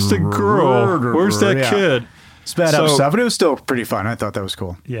 Where's the girl? Where's that Yeah. kid? Sped up So- stuff, but it was still pretty fun. I thought that was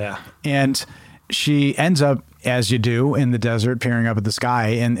cool. Yeah. And she ends up as you do in the desert, peering up at the sky,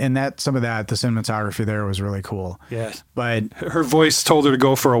 and that some of that, the cinematography there was really cool. Yes. But Her voice told her to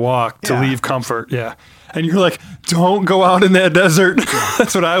go for a walk to Yeah. leave comfort. Yeah. And you're like, don't go out in that desert.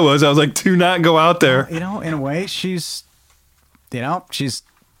 That's what I was. I was like, do not go out there. in a way, she's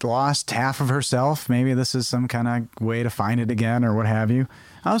lost half of herself. Maybe this is some kind of way to find it again or what have you.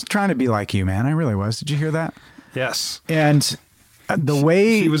 I was trying to be like you, man. I really was. Did you hear that? Yes. And the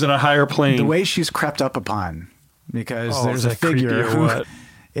way She was in a higher plane. the way she's crept up upon, because Oh, there's is a that creepy figure or who, what?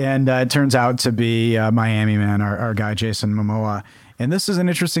 and it turns out to be Miami Man, our guy Jason Momoa. And this is an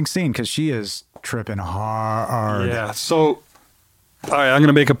interesting scene because she is tripping hard. Yeah. So, all right, I'm going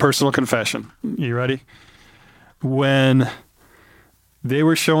to make a personal confession. You ready? When they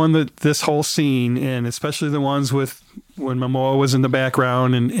were showing this whole scene, and especially the ones with when Momoa was in the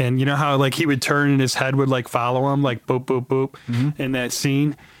background, and you know how like he would turn and his head would like follow him, like boop, boop, boop in that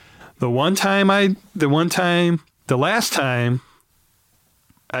scene. The last time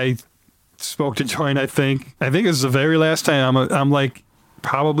I spoke to Joy, and I think it was the very last time. I'm like,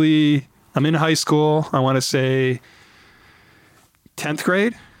 probably, I'm in high school. I want to say 10th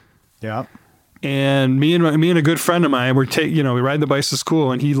grade. Yep. And me and a good friend of mine, we ride the bikes to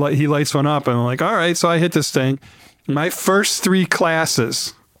school, and he lights one up, and I'm like, all right. So I hit this thing. My first 3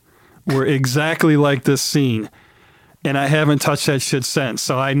 classes were exactly like this scene, and I haven't touched that shit since.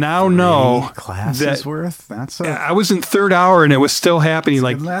 So I now know 3 classes that worth. I was in 3rd hour, and it was still happening.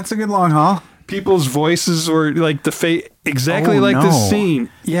 Like That's a good long haul. people's voices were like exactly Oh, like no. this scene.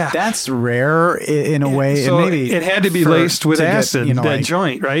 Yeah. That's rare in a way. So and maybe it had to be laced with acid, that like,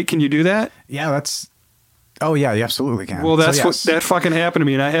 joint, right? Can you do that? Yeah, that's. Oh yeah, you absolutely can. Well, that's So, yes. what that fucking happened to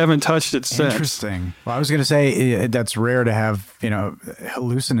me, and I haven't touched it since. Interesting. Well, I was going to say that's rare to have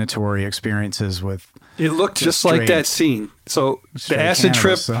hallucinatory experiences with. It looked just Straight- like that scene. So the straight acid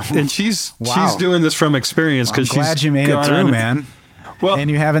trip, cannabis, so- and she's Wow. doing this from experience I'm because she's glad you made it gone through, on- man. Well,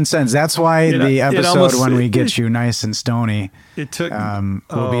 And you haven't since. That's why It- the it episode almost- when we get you nice and stony it took.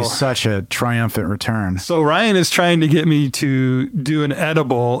 will be such a triumphant return. So Ryan is trying to get me to do an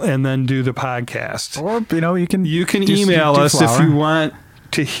edible and then do the podcast. Or you can You can do- email do us if flour. you want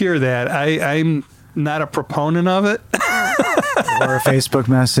to hear that. I'm not a proponent of it, or a Facebook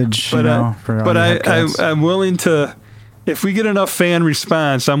message. but I'm willing to. If we get enough fan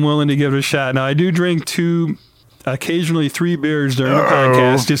response, I'm willing to give it a shot. Now I do drink 2, occasionally 3 beers during the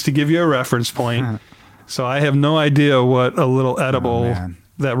podcast just to give you a reference point. So I have no idea what a little edible man.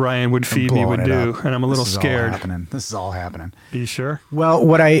 that Ryan would feed me would do, and I'm a little This is all scared. happening. This is all happening. Are you sure? Well,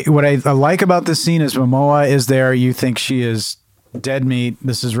 what I like about this scene is Momoa is there. You think she is dead meat.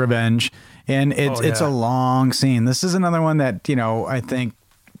 This is revenge, and it's yeah. a long scene. This is another one that I think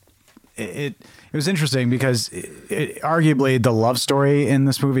it was interesting because arguably the love story in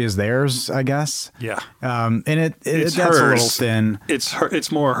this movie is theirs, I guess. Yeah. And It's that's a little hers. thin. It's her.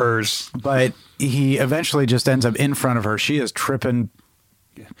 It's more hers. But he eventually just ends up in front of her. She is tripping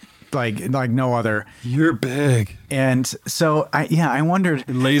like no other. You're big. And so I wondered.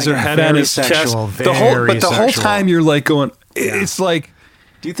 Lays her again, head on very his sexual, chest. The whole sexual. time you're like going. It's like.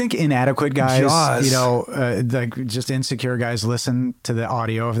 Do you think inadequate guys, Jaws. like just insecure guys, listen to the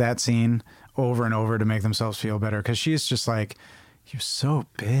audio of that scene over and over to make themselves feel better? Because she's just like, you're so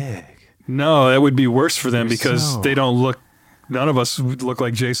big. No, that would be worse for them You're because so- they don't look. None of us would look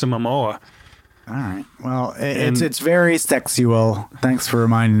like Jason Momoa. All right. Well, And- it's very sexual. Thanks for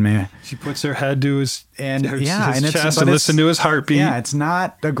reminding me. She puts her head to his And his yeah, and it's chest but and it's- listen to his heartbeat. Yeah, it's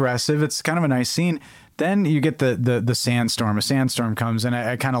not aggressive. It's kind of a nice scene. Then you get the sandstorm. A sandstorm comes, and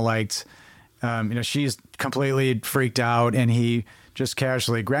I kind of liked. She's completely freaked out, and he just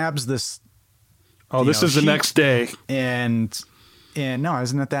casually grabs this. Oh, this is the she- next day. And no,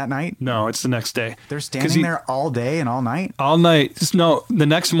 isn't it that night? No, it's the next day. They're 'Cause standing there all day and all night. all night. No, the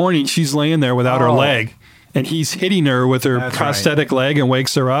next morning she's laying there without her Oh. leg, and he's hitting her with her That's prosthetic leg and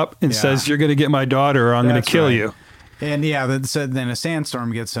wakes her up and Yeah. says, "You're going to get my daughter, or I'm going That's to kill right. you." And yeah, then a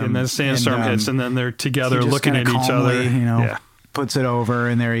sandstorm gets them. And then a sandstorm hits, and then they're together he just looking at kinda each other. calmly, Yeah, puts it over,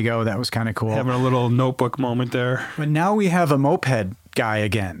 and there you go. That was kind of cool. having a little notebook moment there. But now we have a moped guy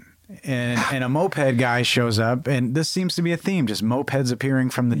again. And a moped guy shows up, and this seems to be a theme, just mopeds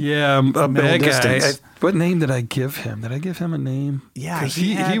appearing from the Yeah, a middle bad guy. distance. What name did I give him? Did I give him a name? Yeah, 'Cause he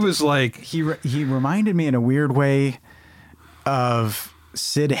he had- was like, He reminded me in a weird way of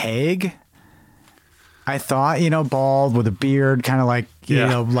Sid Haig. I thought, bald with a beard, kind of like,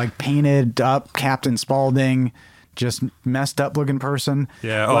 Yeah. like painted up Captain Spaulding, just messed up looking person.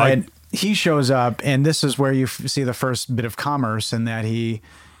 Yeah, But he shows up, and this is where you see the first bit of commerce in that he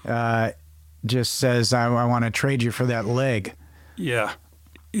just says, I want to trade you for that leg. yeah.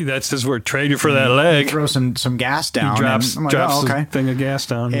 That's his word. Trade you for that leg. Throw some gas down. He drops and I'm like, oh, okay. the thing of gas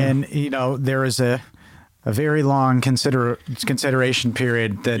down. And there is a very long consideration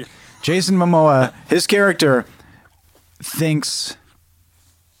period that Jason Momoa, his character, thinks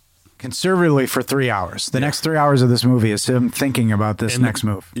conservatively for 3 hours. The next 3 hours of this movie is him thinking about this next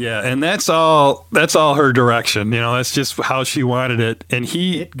move. Yeah, and that's all her direction. That's just how she wanted it. And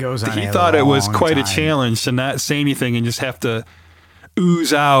he thought it was quite a challenge to not say anything and just have to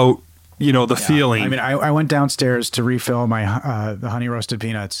ooze out, the feeling. I mean, I went downstairs to refill my the honey roasted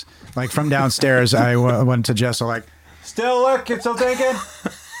peanuts. Like from downstairs, I went to Jessa like, still thinking?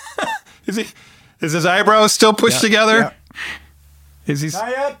 Is his eyebrows still pushed together? Yeah. Is he? Not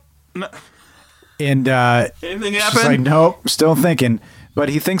yet. No. And anything happened? Like, nope, still thinking. But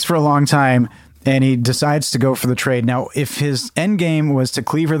he thinks for a long time, and he decides to go for the trade. Now, if his end game was to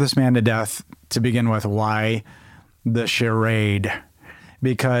cleaver this man to death to begin with, why the charade?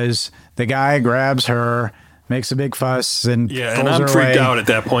 Because the guy grabs her, makes a big fuss, and pulls and I'm her freaked away. out at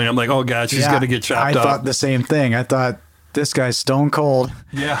that point. I'm like, oh God, she's gonna get chopped up. I thought the same thing. I thought this guy's stone cold.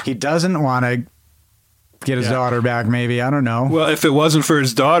 Yeah, he doesn't want to get his daughter back. Maybe, I don't know. Well, if it wasn't for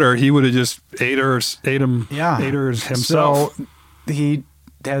his daughter, he would have just ate her himself. So he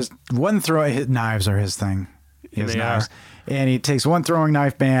has one his knives are his thing. He has knives. And he takes one throwing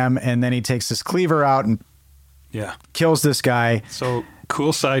knife, bam, and then he takes his cleaver out and kills this guy. So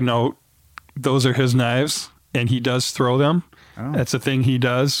cool side note, those are his knives, and he does throw them. Oh. That's a thing he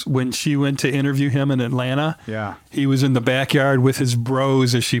does. When she went to interview him in Atlanta, he was in the backyard with his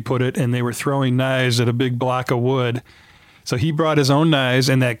bros, as she put it, and they were throwing knives at a big block of wood. So he brought his own knives,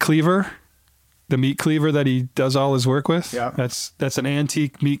 and that cleaver, the meat cleaver that he does all his work with, that's an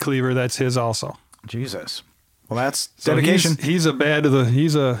antique meat cleaver. That's his also. Jesus. Well, that's dedication. He's a bad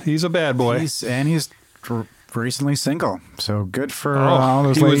boy. He's recently single, so good for all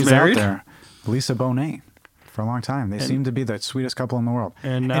those ladies out there. Lisa Bonet. For a long time. They seem to be the sweetest couple in the world.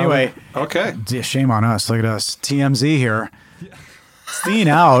 And now anyway, shame on us. Look at us. TMZ here. Seen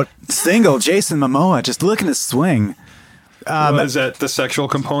out, single, Jason Momoa, just looking to swing. Is that the sexual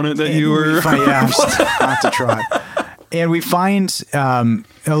component that you were? Not to try. And we find a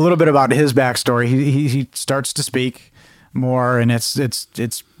little bit about his backstory. He starts to speak more, and it's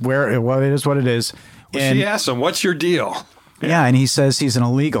where it is what it is. Well, and she asks him, "What's your deal?" Yeah, and he says he's an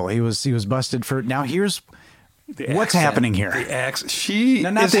illegal. He was busted for. Now here's. What's happening here? The accent. She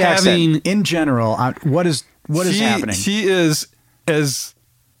not is the having accent. In general. What is happening? She is, as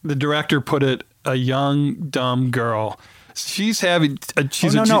the director put it, a young dumb girl. She's having.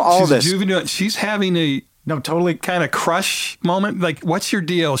 She's having a totally kind of crush moment. Like, what's your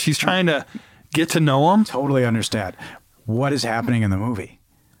deal? She's trying to get to know him. Totally understand. What is happening in the movie?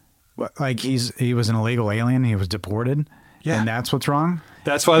 Like he was an illegal alien. He was deported. Yeah, and that's what's wrong.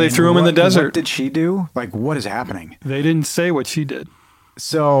 That's why they threw him in the desert. What did she do? Like, what is happening? They didn't say what she did.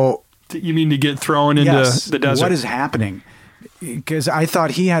 So you mean to get thrown into the desert? What is happening? Because I thought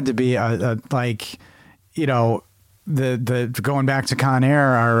he had to be the going back to Con Air,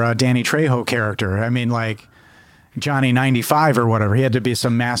 our Danny Trejo character. I mean, like Johnny 95 or whatever. He had to be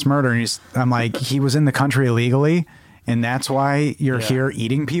some mass murder. And I'm like, he was in the country illegally, and that's why you're here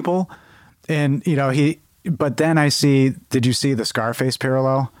eating people. And But then I see, did you see the Scarface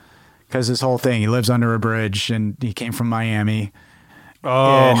parallel? Because this whole thing, he lives under a bridge and he came from Miami.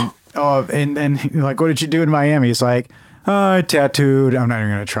 And then like, what did you do in Miami? He's like, I tattooed. I'm not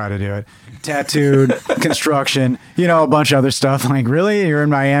even going to try to do it. Tattooed, construction, a bunch of other stuff. Like, really? You're in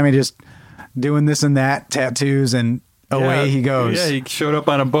Miami just doing this and that, tattoos, and away he goes. Yeah, he showed up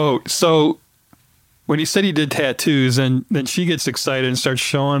on a boat. So when he said he did tattoos, and then she gets excited and starts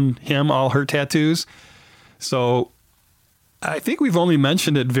showing him all her tattoos. So I think we've only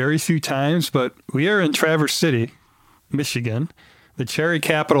mentioned it very few times, but we are in Traverse City, Michigan, the cherry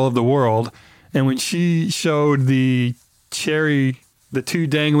capital of the world. And when she showed the two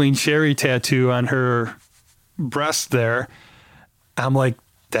dangling cherry tattoo on her breast there, I'm like,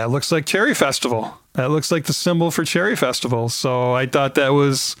 that looks like Cherry Festival. That looks like the symbol for Cherry Festival. So I thought I'm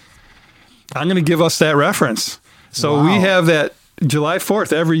going to give us that reference. So we have that. July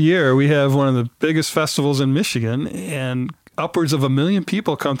 4th, every year, we have one of the biggest festivals in Michigan, and upwards of 1 million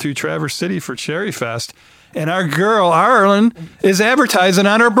people come through Traverse City for Cherry Fest. And our girl, Arlen, is advertising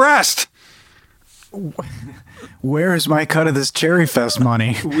on her breast. Where is my cut of this Cherry Fest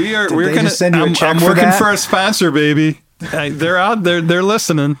money? We're going to send you a check. I'm working for a sponsor, baby. They're out there. They're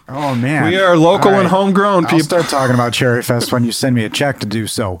listening. Oh, man. We are local and homegrown people. I'll start talking about Cherry Fest when you send me a check to do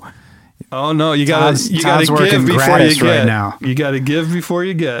so. Oh no! You gotta give before you get. Right now. You gotta give before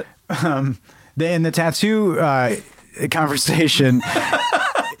you get. In the tattoo conversation,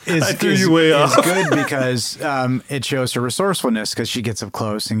 I threw you way off. Is good because it shows her resourcefulness because she gets up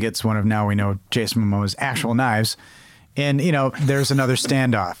close and gets one of, now we know, Jason Momoa's actual knives. And, there's another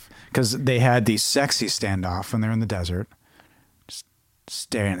standoff because they had the sexy standoff when they're in the desert. Just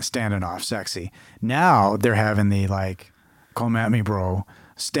standing off sexy. Now they're having the, like, come at me, bro,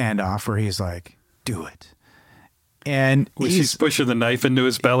 standoff where he's like, do it. And he's pushing the knife into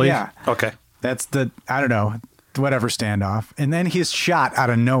his belly? Yeah. Okay. That's I don't know, whatever standoff. And then he's shot out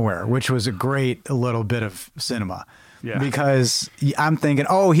of nowhere, which was a great little bit of cinema. Yeah. Because I'm thinking,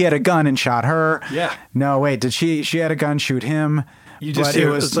 oh, he had a gun and shot her. Yeah. No, wait, did she had a gun shoot him? You just but hear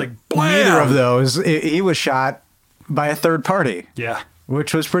it was it's like, neither blam! of those. He was shot by a third party. Yeah.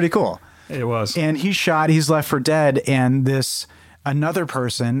 Which was pretty cool. It was. And he's left for dead. And another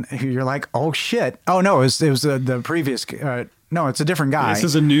person who you're like, oh shit. Oh no, it was the previous, no, it's a different guy. This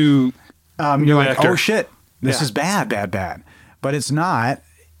is a new you're like, actor. oh shit, this Yeah. is bad. But it's not,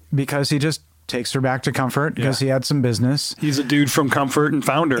 because he just takes her back to Comfort because he had some business. He's a dude from Comfort and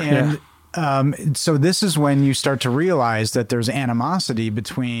founder. And so this is when you start to realize that there's animosity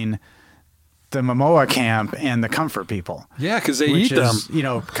between the Momoa camp and the Comfort people. Yeah, because they Which eat them. is,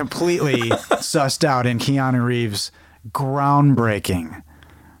 completely sussed out in Keanu Reeves' groundbreaking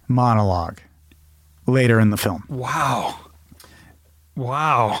monologue later in the film. Wow.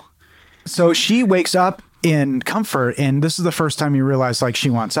 So she wakes up in Comfort, and this is the first time you realize, like, she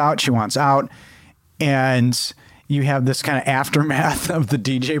wants out. And you have this kind of aftermath of the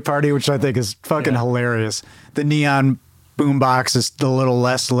DJ party, which I think is fucking hilarious. The neon boombox is a little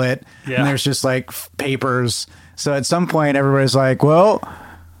less lit, and there's just like papers. So at some point, everybody's like, well,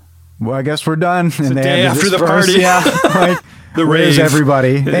 I guess we're done. It's and the they day had to after the disperse. party. Yeah, like, The where's rave.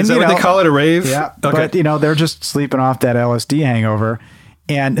 everybody? Is that what they call it, a rave? Yeah, Okay. but they're just sleeping off that LSD hangover.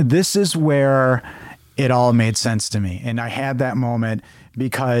 And this is where it all made sense to me. And I had that moment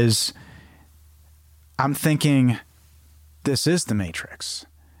because I'm thinking, this is the Matrix.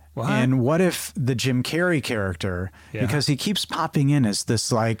 What? And what if the Jim Carrey character, because he keeps popping in as this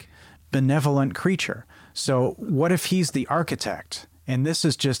like benevolent creature. So what if he's the architect and this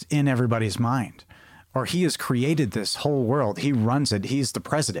is just in everybody's mind? Or he has created this whole world. He runs it. He's the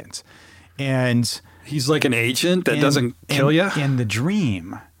president. And he's like an agent that doesn't kill you? In the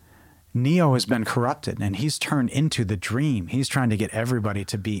dream, Neo has been corrupted and he's turned into the dream. He's trying to get everybody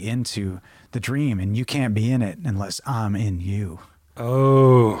to be into the dream, and you can't be in it unless I'm in you.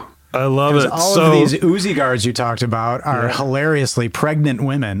 Oh, I love it. All of these Uzi guards you talked about are hilariously pregnant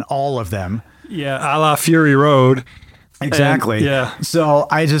women, all of them. Yeah, a la Fury Road. Exactly. And, yeah. So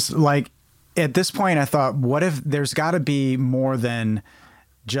I just at this point, I thought, what if there's got to be more than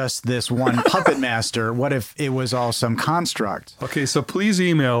just this one puppet master? What if it was all some construct? Okay, so please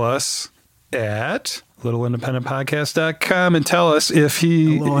email us at littleindependentpodcast.com and tell us if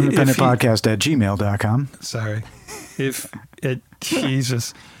he... littleindependentpodcast@gmail.com. Sorry.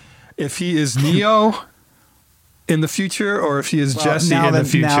 Jesus. If he is Neo in the future or if he is Jesse in the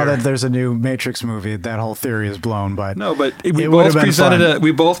future. Now that there's a new Matrix movie, that whole theory is blown. But no, but we it both would've been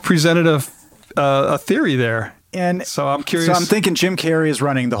presented a theory there. And so I'm curious. So I'm thinking Jim Carrey is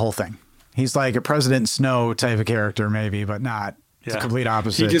running the whole thing. He's like a President Snow type of character, maybe, but not. It's the complete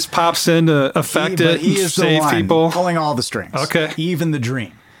opposite. He just pops in to affect he is save the one people. Pulling all the strings. Okay. Even the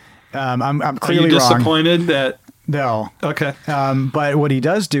dream. I'm Are clearly you wrong. disappointed that... No. Okay. But what he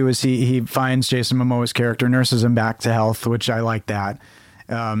does do is he finds Jason Momoa's character, nurses him back to health, which I like that.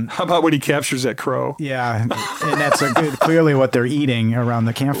 How about when he captures that crow? Yeah, and that's clearly what they're eating around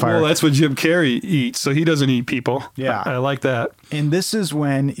the campfire. Well, that's what Jim Carrey eats, so he doesn't eat people. Yeah. I like that. And this is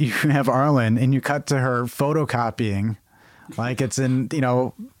when you have Arlen and you cut to her photocopying, like it's in,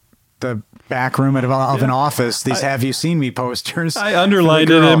 the back room of an office, these have you seen me posters. I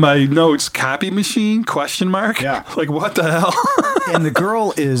underlined it in my notes, copy machine, question mark. Yeah. Like, what the hell? And the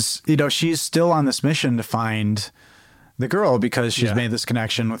girl is, she's still on this mission to find the girl because she's made this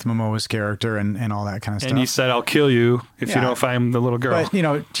connection with Momoa's character and all that kind of stuff. And he said, I'll kill you if you don't find the little girl.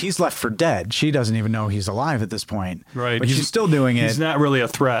 But, he's left for dead. She doesn't even know he's alive at this point. Right. But she's still doing it. He's not really a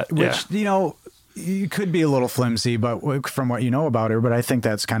threat. Which, you could be a little flimsy, but from what you know about her, but I think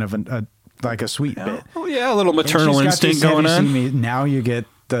that's kind of a sweet bit. Oh, yeah, a little maternal instinct going on. Now you get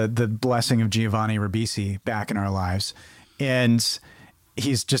the blessing of Giovanni Ribisi back in our lives. And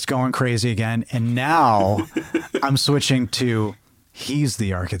he's just going crazy again. And now I'm switching to he's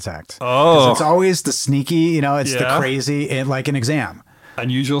the architect. Oh. 'Cause it's always the sneaky, it's the crazy, like an exam.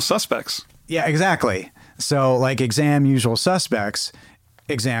 Unusual suspects. Yeah, exactly. So like Exam, Usual Suspects,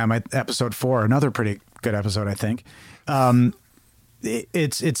 Exam, episode 4, another pretty good episode, I think.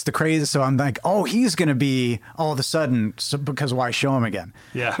 it's the crazy. So I'm like, oh, he's going to be all of a sudden, because why show him again?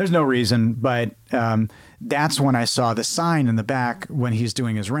 Yeah. There's no reason. But that's when I saw the sign in the back when he's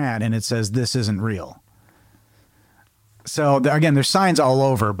doing his rant, and it says, "This isn't real." So again, there's signs all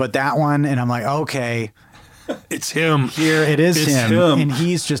over, but that one, and I'm like, okay, It's him. here it is It's him. him. And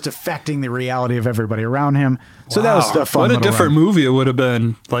he's just affecting the reality of everybody around him. So that was a fun What a little different run. movie it would have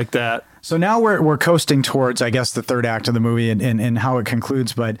been like that. So now we're coasting towards, I guess, the third act of the movie and how it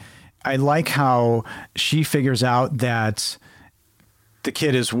concludes. But I like how she figures out that the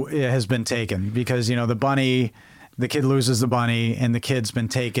kid has been taken because, the kid loses the bunny and the kid's been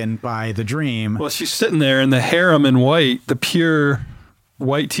taken by the dream. Well, she's sitting there, and the harem in white, the pure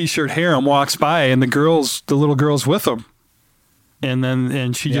white T-shirt harem, walks by, and the little girl's with them,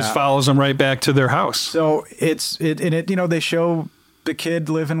 and she just Yeah. follows them right back to their house. So they show the kid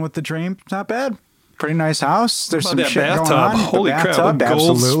living with the dream. It's not bad. Pretty nice house. There's How some about that shit bathtub? going on. The Holy crap! bathtub, With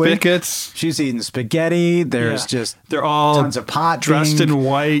gold absolutely. spigots. She's eating spaghetti. There's Yeah. just They're all tons of pot dressed being in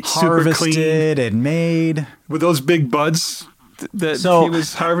white, super clean, harvested and made. with those big buds that So- he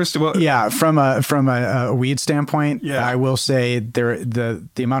was harvesting. Well, Yeah, from a weed standpoint, Yeah. I will say the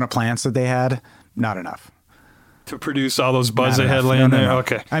amount of plants that they had, not enough. to produce all those buds Not they had enough. laying No, there. no.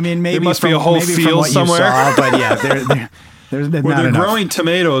 Okay, I mean, maybe there must be from- a whole maybe from field what you somewhere saw, but yeah, there's where not they're enough. growing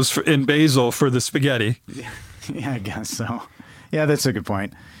tomatoes and basil for the spaghetti. Yeah, I guess so. Yeah, that's a good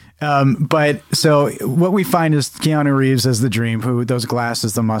point. But so what we find is Keanu Reeves as the dream, who those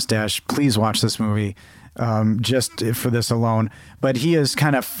glasses, the mustache. Please watch this movie just for this alone. But he is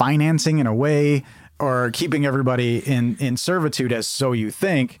kind of financing in a way or keeping everybody in servitude, as so you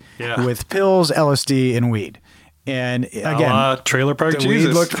think, Yeah. with pills, LSD, and weed. And again, Trailer Park the Jesus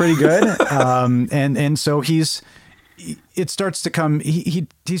weed looked pretty good. And so it starts to come.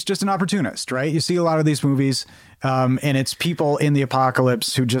 He's just an opportunist, right? You see a lot of these movies, and it's people in the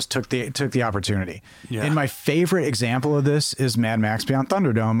apocalypse who just took the opportunity. Yeah. And my favorite example of this is Mad Max Beyond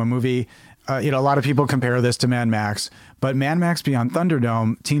Thunderdome, a movie. A lot of people compare this to Mad Max, but Mad Max Beyond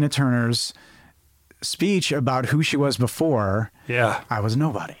Thunderdome, Tina Turner's speech about who she was before. Yeah. I was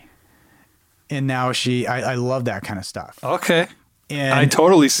nobody, and now I love that kind of stuff. Okay. And I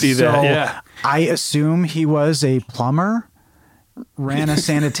totally see that. so Yeah. I assume he was a plumber, ran a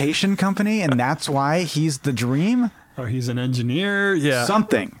sanitation company, and that's why he's the dream. Or he's an engineer. Yeah.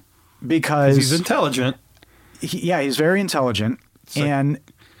 Something, because He's intelligent. he's very intelligent, like- and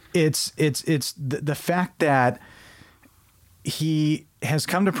it's the fact that he has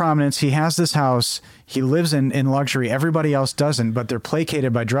come to prominence. He has this house. He lives in luxury. Everybody else doesn't, but they're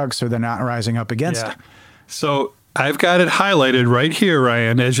placated by drugs, so they're not rising up against Yeah. it. So I've got it highlighted right here,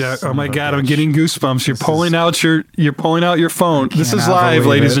 Ryan. Oh my of a God, I'm bitch. getting goosebumps. You're pulling out your phone. This is Cannot live,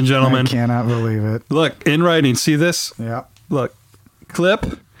 believe ladies it. and gentlemen. I cannot believe it. Look, in writing. See this? Yeah. Look, clip.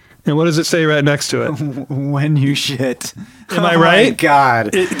 And what does it say right next to it? When you shit. Am I Oh my right? God.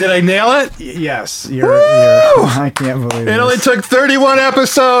 Did I nail it? Yes, you're I can't believe It only this. took 31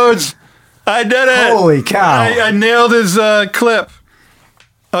 episodes. I did it. Holy cow. I nailed his clip.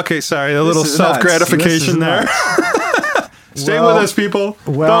 Okay, sorry. A little is nuts. self-gratification This is there. Stay Well- with us, people.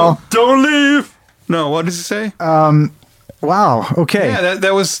 well- don't leave. No, what does it say? Wow. Okay. Yeah,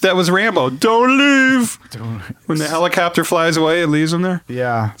 that was Rambo. Don't leave. When the helicopter flies away, it leaves him there.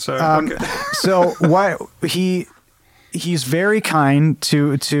 Yeah. Sorry, okay. So what he's very kind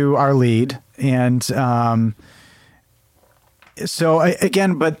to our lead, and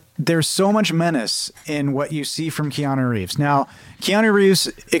again, but there's so much menace in what you see from Keanu Reeves. Now, Keanu Reeves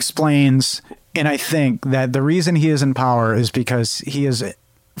explains, and I think that the reason he is in power is because he has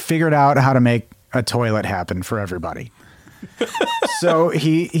figured out how to make a toilet happen for everybody. So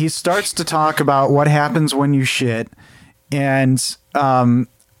he starts to talk about what happens when you shit, and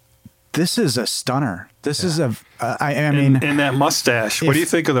this is a stunner. This is I mean, and that mustache. What do you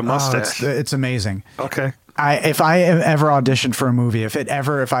think of the mustache? it's amazing. Okay. If I ever auditioned for a movie,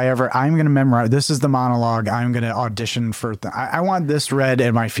 I'm going to memorize. This is the monologue I'm going to audition for. I want this read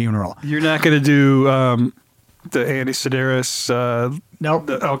at my funeral. You're not going to do the Andy Sedaris. Nope.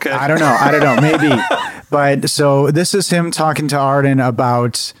 Okay. I don't know. Maybe. But so this is him talking to Arden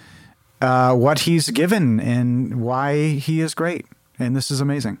about what he's given and why he is great. And this is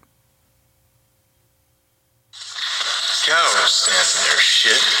amazing. Cows stand in their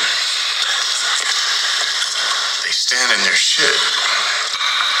shit. They stand in their shit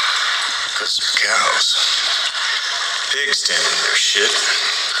because they're cows. Pigs stand in their shit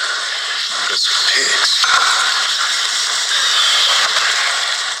because they're pigs.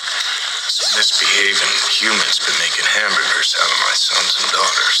 Some misbehaving humans been making hamburgers out of my sons and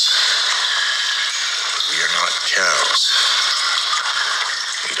daughters. But we are not cows.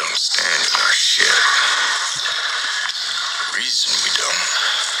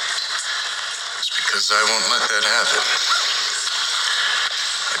 'cause I won't let that happen.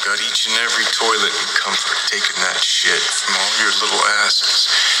 I got each and every toilet and comfort taking that shit from all your little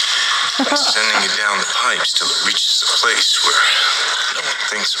asses and sending it down the pipes till it reaches a place where no one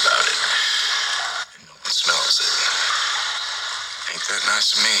thinks about it and no one smells it. Ain't that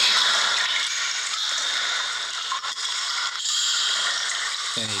nice of me?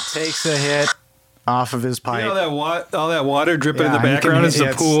 And he takes a hit off of his pipe. You know all that water dripping in the Yeah, you background can- is the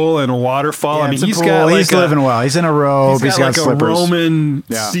it's- pool and a waterfall. Yeah, I mean, it's a he's pool. got like he's living well. He's in a robe. He's got like slippers. a Roman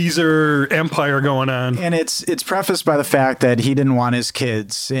Yeah. Caesar empire going on. And it's prefaced by the fact that he didn't want his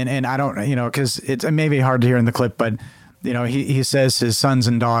kids, and I don't, because it's maybe hard to hear in the clip, but he says his sons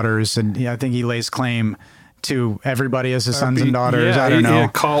and daughters, and I think he lays claim to everybody as his sons and daughters. Yeah, I don't know. Yeah,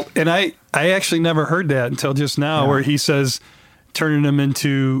 cult. And I actually never heard that until just now, where he says turning them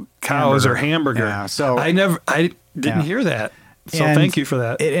into cows or hamburger. Yeah, so I didn't hear that. So And thank you for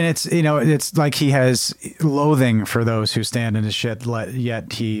that. And it's it's like he has loathing for those who stand in his shit,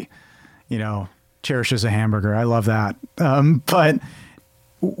 yet he cherishes a hamburger. I love that. But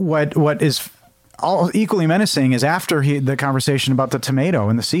what is all equally menacing is after the conversation about the tomato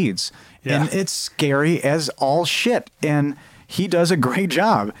and the seeds, Yeah. and it's scary as all shit. And he does a great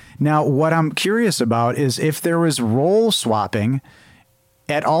job. Now, what I'm curious about is if there was role swapping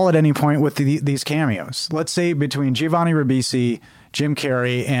at all at any point with these cameos. Let's say between Giovanni Ribisi, Jim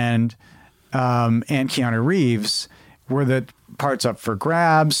Carrey, and Keanu Reeves, were the parts up for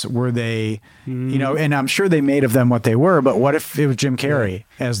grabs? Were they, and I'm sure they made of them what they were, but what if it was Jim Carrey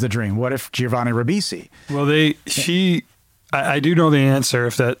as the dream? What if Giovanni Ribisi? Well, I do know the answer.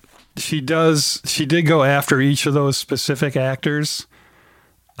 If that she did go after each of those specific actors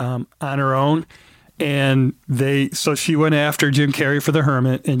on her own. And so she went after Jim Carrey for The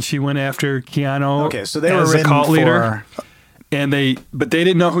Hermit, and she went after Keanu. Okay, so they were as a written cult leader. for- And but they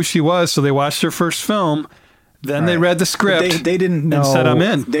didn't know who she was, so they watched her first film. Then they Right. read the script. They didn't know. And said, I'm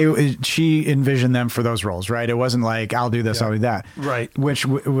in. She envisioned them for those roles, right? It wasn't like, I'll do this, I'll do that. Right. Which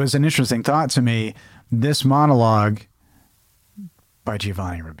was an interesting thought to me. This monologue by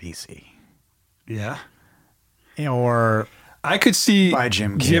Giovanni Ribisi. Yeah. Or I could see by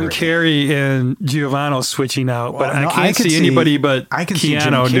Jim Carrey and Giovanni switching out, but no, I can't could see anybody but I can see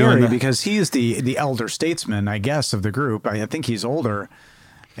Jim Keanu doing Carrey that. because he is the elder statesman, I guess, of the group. I think he's older,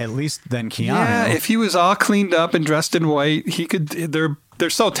 at least than Keanu. Yeah, if he was all cleaned up and dressed in white, he could. They're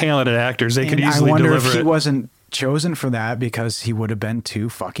so talented actors; they could And easily I wonder deliver if he it. wasn't chosen for that because he would have been too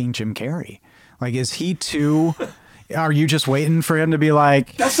fucking Jim Carrey. Like, is he too? Are you just waiting for him to be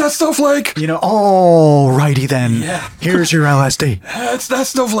like, That's not Snowflake. oh, righty then. Yeah. Here's your LSD. That's not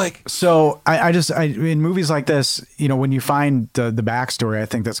Snowflake. So I in movies like this, when you find the backstory, I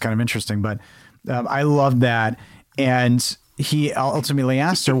think that's kind of interesting. But I love that. And he ultimately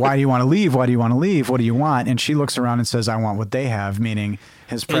asks her, why do you want to leave? Why do you want to leave? What do you want? And she looks around and says, I want what they have, meaning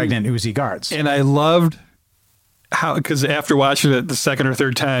his pregnant Uzi guards. And I loved how, because after watching it the second or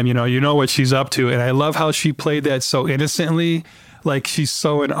third time, you know what she's up to, and I love how she played that so innocently, like she's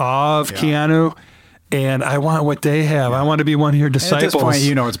so in awe of Keanu. And I want what they have. I want to be one of your disciples. At this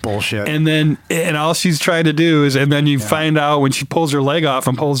point, it's bullshit. And all she's trying to do is, and then you find out when she pulls her leg off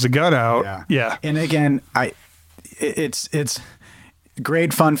and pulls the gun out. Yeah. And again, it's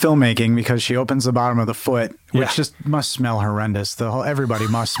great fun filmmaking because she opens the bottom of the foot, which just must smell horrendous. Everybody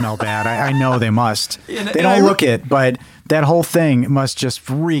must smell bad. I know they must. They don't look it, but that whole thing must just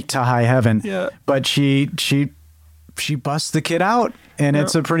reek to high heaven. Yeah. But she busts the kid out, and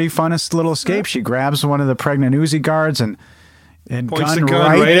it's a pretty funnest little escape. She grabs one of the pregnant Uzi guards and Points gun the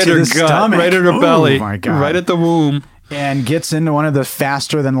gun right at to her the gut, stomach. right at her Oh, belly, my God. right at the womb. And gets into one of the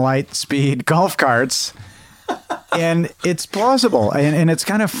faster than light speed golf carts. And it's plausible. And it's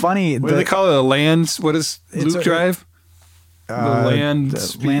kind of funny. What do they call it? A land? What is Luke drive? The land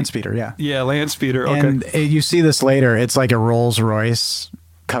speeder, yeah. Yeah, land speeder. Okay. And you see this later. It's like a Rolls Royce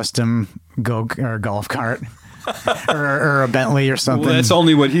custom golf cart. or a Bentley or something. Well, that's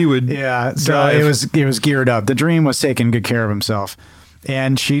only what he would. Yeah, so drive. it was geared up. The dream was taking good care of himself.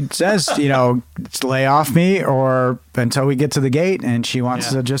 And she says, lay off me or until we get to the gate. And she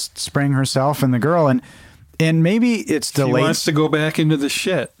wants to just spring herself and the girl. And maybe it's the She late. wants to go back into the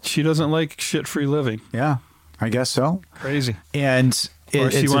shit. She doesn't like shit-free living. Yeah, I guess so. Crazy. And Or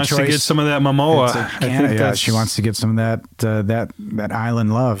she it's a wants to choice. get some of that Momoa. It's a I can- think yeah, she wants to get some of that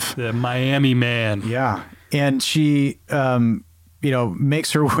island love. the Miami man. Yeah, and she,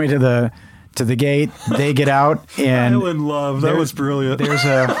 makes her way to the gate. They get out, and Island love. That was brilliant. There's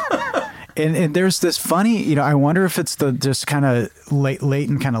and there's this funny, I wonder if it's the just kind of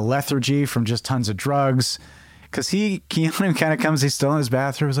latent kind of lethargy from just tons of drugs, because Keanu kind of comes, he's still in his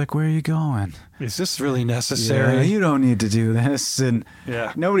bathroom. He's like, where are you going? Is this really Yeah, necessary? you don't need to do this. And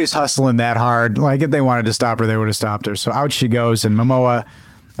Yeah. nobody's hustling that hard. Like, if they wanted to stop her, they would have stopped her. So out she goes, and Momoa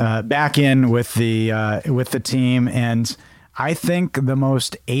back in with the team. And I think the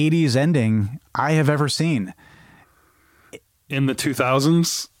most 80s ending I have ever seen. In the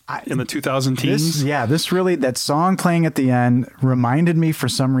 2000s? In the 2000 teens? This really, that song playing at the end reminded me for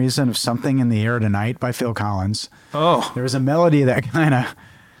some reason of Something in the Air Tonight by Phil Collins. Oh. There was a melody that kind of,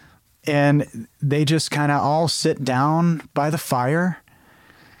 and they just kind of all sit down by the fire,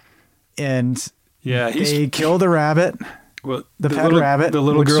 and Yeah, they kill the rabbit. well, the pet little, rabbit The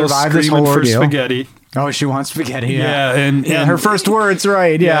little would girl survive this screaming whole for ordeal. spaghetti. Oh, she wants spaghetti. Yeah, and her first words,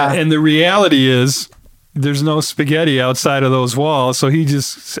 right? Yeah. And the reality is, there's no spaghetti outside of those walls. So he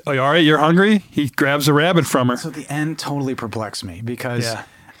just, all right, you're hungry? He grabs a rabbit from her. So the end totally perplexed me because Yeah.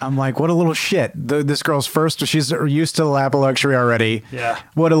 I'm like, what a little shit. This girl's first, she's used to the lap of luxury already. Yeah.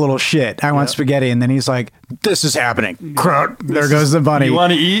 What a little shit. I want spaghetti. And then he's like, this is happening. There goes the bunny. You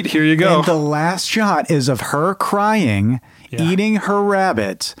want to eat? Here you go. And the last shot is of her crying, eating her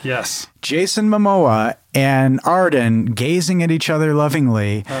rabbit. Yes. Jason Momoa and Arden gazing at each other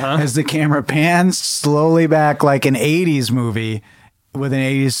lovingly as the camera pans slowly back like an 80s movie with an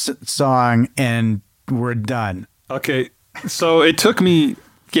 80s song, and we're done. Okay. So it took me,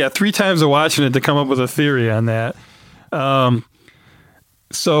 3 times of watching it to come up with a theory on that.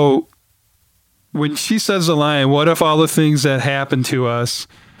 So when she says the line, what if all the things that happen to us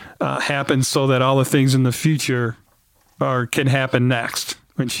happen so that all the things in the future can happen next?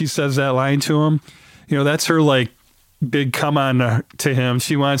 When she says that line to him, that's her like big come on to him.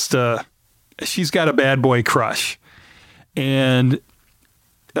 She's got a bad boy crush. And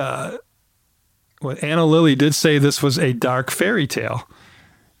Anna Lily did say this was a dark fairy tale.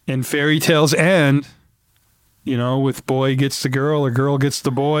 And fairy tales end, with boy gets the girl or girl gets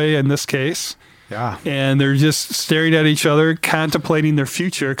the boy in this case. Yeah. And they're just staring at each other, contemplating their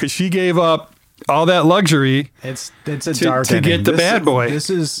future because she gave up all that luxury It's a to dark get ending. the bad boy.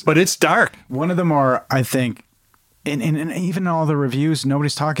 But it's dark. One of the more, I think, and even all the reviews,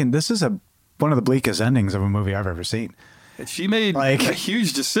 nobody's talking. This is one of the bleakest endings of a movie I've ever seen. She made Like, a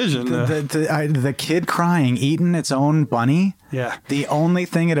huge decision. The kid crying, eating its own bunny. Yeah. The only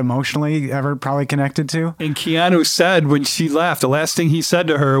thing it emotionally ever probably connected to. And Keanu said when she left, the last thing he said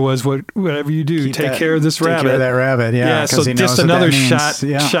to her was, "Whatever you do, take care of this rabbit." Take care of that rabbit. Yeah. So 'cause he knows just what that another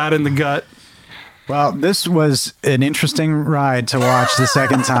means. shot in the gut. Well, this was an interesting ride to watch the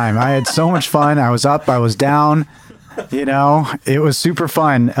second time. I had so much fun. I was up, I was down. It was super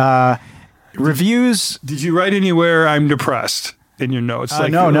fun. Reviews. Did you write anywhere "I'm depressed" in your notes?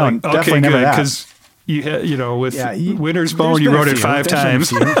 No, definitely okay, never good, that. because you had, with Winter's there's Bone, you been a wrote it few. 5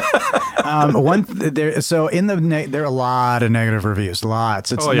 There's been a times. few. So in there are a lot of negative reviews.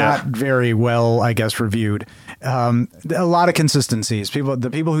 Lots. It's not very well, I guess, reviewed. A lot of consistencies. The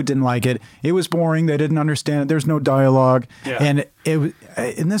people who didn't like it, it was boring. They didn't understand it. There's no dialogue, and it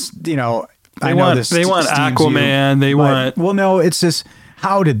in this, I know this. They want steams Aquaman. They want. Well, no, it's just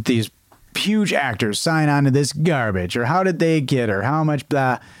how did these huge actors sign on to this garbage, or how did they get her? How much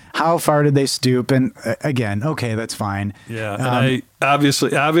blah? How far did they stoop? And again, okay, that's fine. Yeah, and I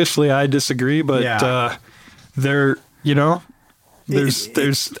obviously I disagree, but they're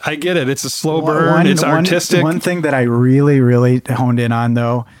there's I get it. It's a slow burn. It's artistic. One thing that I really, really honed in on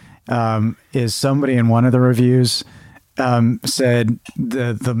though is somebody in one of the reviews said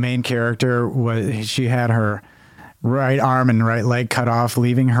the main character she had her right arm and right leg cut off,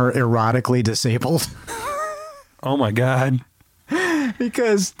 leaving her erotically disabled. Oh my God.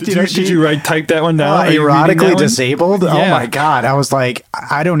 Because did you type that one down? Erotically disabled? Yeah. Oh my God. I was like,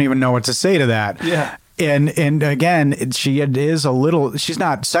 I don't even know what to say to that. Yeah. And again, she's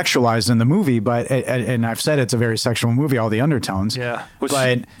not sexualized in the movie, but, and I've said it's a very sexual movie, all the undertones. Yeah.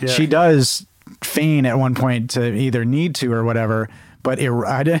 She does feign at one point to either need to or whatever, but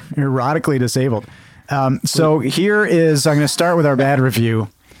erotically disabled. So here is, I'm going to start with our bad review.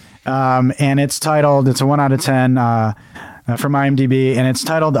 And it's titled, it's a 1 out of 10 from IMDb, and it's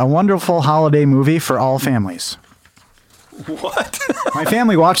titled A Wonderful Holiday Movie for All Families. What? My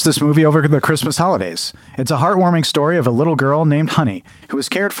family watched this movie over the Christmas holidays. It's a heartwarming story of a little girl named Honey, who was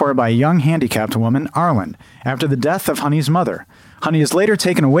cared for by a young handicapped woman, Arlen, after the death of Honey's mother. Honey is later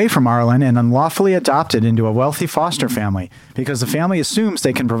taken away from Arlen and unlawfully adopted into a wealthy foster family because the family assumes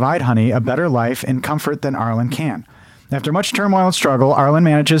they can provide Honey a better life and comfort than Arlen can. After much turmoil and struggle, Arlen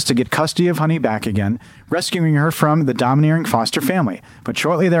manages to get custody of Honey back again, rescuing her from the domineering foster family. But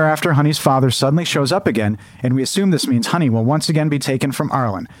shortly thereafter, Honey's father suddenly shows up again, and we assume this means Honey will once again be taken from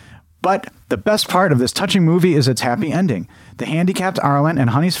Arlen. But the best part of this touching movie is its happy ending. The handicapped Arlen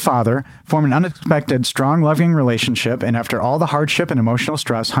and Honey's father form an unexpected, strong, loving relationship, and after all the hardship and emotional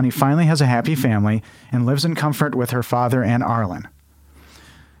stress, Honey finally has a happy family and lives in comfort with her father and Arlen.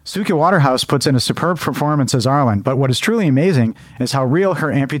 Suki Waterhouse puts in a superb performance as Arlen, but what is truly amazing is how real her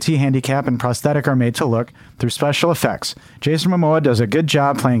amputee handicap and prosthetic are made to look through special effects. Jason Momoa does a good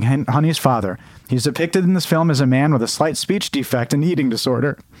job playing Honey's father. He's depicted in this film as a man with a slight speech defect and eating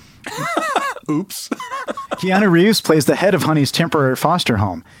disorder. Oops. Keanu Reeves plays the head of Honey's temporary foster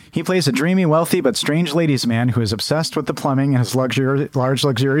home. He plays a dreamy, wealthy, but strange ladies' man who is obsessed with the plumbing in his large,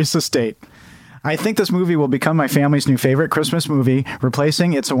 luxurious estate. I think this movie will become my family's new favorite Christmas movie,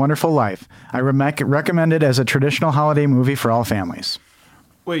 replacing It's a Wonderful Life. I recommend it as a traditional holiday movie for all families.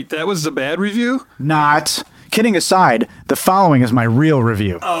 Wait, that was the bad review? Not. Kidding aside, the following is my real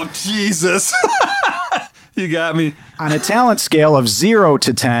review. Oh, Jesus. You got me. On a talent scale of 0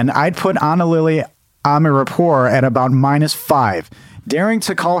 to 10, I'd put Anna Lily Amirpour at about -5. Daring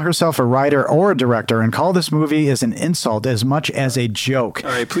to call herself a writer or a director and call this movie is an insult as much as a joke.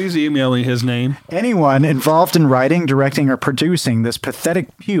 All right, please email me his name. Anyone involved in writing, directing, or producing this pathetic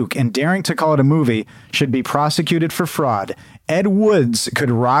puke and daring to call it a movie should be prosecuted for fraud. Ed Woods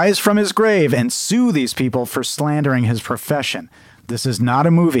could rise from his grave and sue these people for slandering his profession. This is not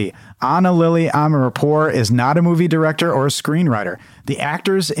a movie. Anna Lily Amirpour is not a movie director or a screenwriter. The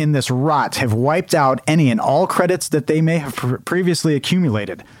actors in this rot have wiped out any and all credits that they may have previously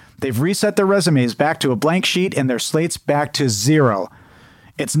accumulated. They've reset their resumes back to a blank sheet and their slates back to 0.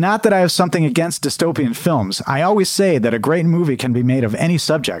 It's not that I have something against dystopian films. I always say that a great movie can be made of any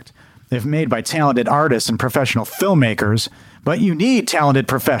subject, if made by talented artists and professional filmmakers, but you need talented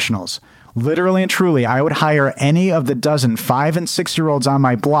professionals. Literally and truly, I would hire any of the dozen 5- and 6-year-olds on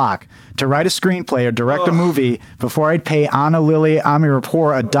my block to write a screenplay or direct a movie before I'd pay Anna Lily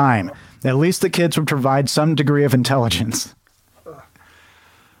Amirpour a dime. At least the kids would provide some degree of intelligence.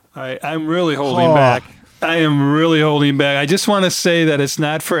 I'm really holding back. I am really holding back. I just want to say that it's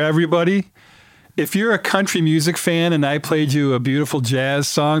not for everybody. If you're a country music fan and I played you a beautiful jazz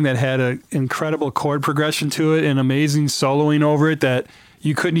song that had an incredible chord progression to it and amazing soloing over it that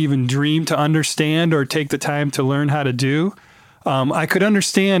you couldn't even dream to understand or take the time to learn how to do, I could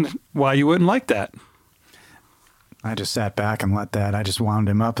understand why you wouldn't like that. I just sat back and I just wound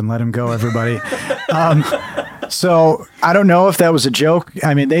him up and let him go, everybody. So I don't know if that was a joke.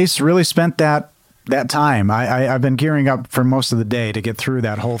 I mean, they really spent that time. I've been gearing up for most of the day to get through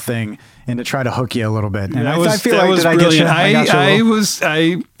that whole thing and to try to hook you a little bit. And I feel like, did I get you?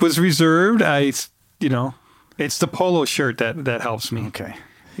 I was reserved. It's the polo shirt that helps me. Okay.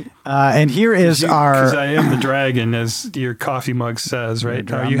 And here is because I am the dragon, as your coffee mug says, right?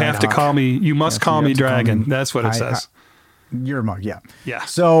 You have to call me. You must call me dragon. That's what it says. Your mug, yeah. Yeah.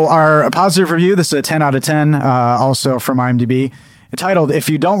 So our positive review. This is a 10 out of 10. Also from IMDb, titled "If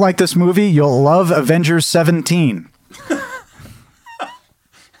you don't like this movie, you'll love Avengers 17."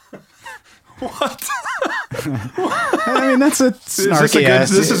 What? I mean, that's a snarky ass.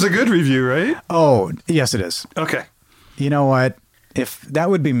 This is a good review, right? Oh, yes, it is. Okay. You know what? If that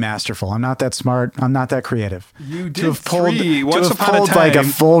would be masterful. I'm not that smart. I'm not that creative. You did to have pulled like a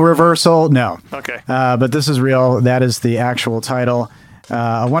full reversal. No. Okay. But this is real. That is the actual title.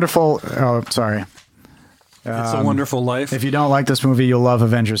 A wonderful. Oh, sorry. It's a Wonderful Life. If you don't like this movie, you'll love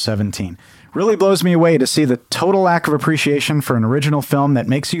Avengers 17. Really blows me away to see the total lack of appreciation for an original film that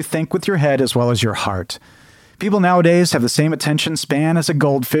makes you think with your head as well as your heart. People nowadays have the same attention span as a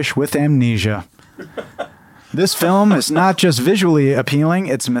goldfish with amnesia. This film is not just visually appealing,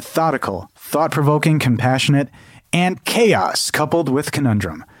 it's methodical, thought-provoking, compassionate, and chaos coupled with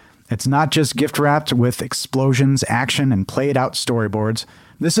conundrum. It's not just gift-wrapped with explosions, action, and played-out storyboards.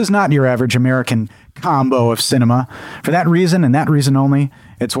 This is not your average American combo of cinema. For that reason and that reason only,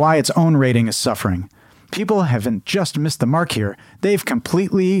 it's why its own rating is suffering. People haven't just missed the mark here. They're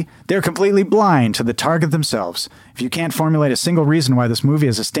completely blind to the target themselves. If you can't formulate a single reason why this movie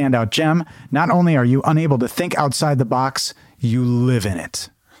is a standout gem, not only are you unable to think outside the box, you live in it.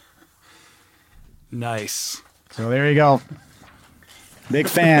 Nice. So there you go. Big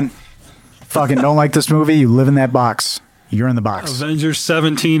fan. Fucking don't like this movie, you live in that box. You're in the box. Avengers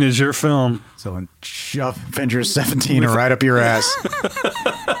 17 is your film. So shove Avengers 17 right up your ass.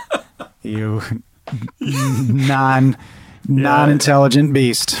 You non-intelligent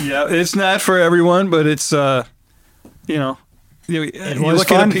beast. Yeah, it's not for everyone, but it's you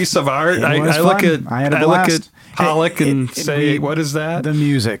look at a piece of art. I look at Pollock and say, what is that? The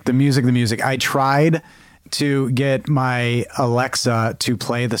music. I tried to get my Alexa to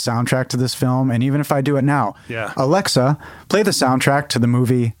play the soundtrack to this film. And even if I do it now, Alexa, play the soundtrack to the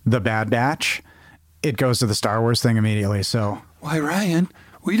movie The Bad Batch. It goes to the Star Wars thing immediately. So why, Ryan,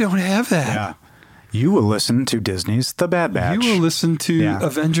 we don't have that. Yeah. You will listen to Disney's The Bad Batch. You will listen to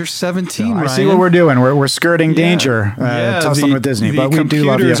Avengers 17, so Ryan. I see what we're doing. We're skirting danger, tussling with Disney. But we do love you.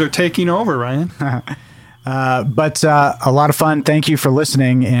 The computers are taking over, Ryan. But a lot of fun. Thank you for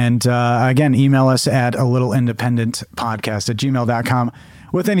listening. And again, email us at alittleindependentpodcast@gmail.com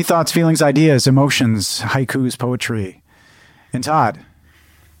with any thoughts, feelings, ideas, emotions, haikus, poetry. And Todd.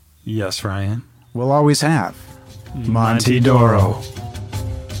 Yes, Ryan. We'll always have Monty Doro.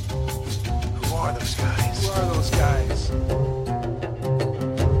 Who are those guys? Who are those guys?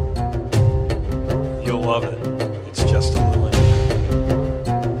 You'll love it. It's just a little independent.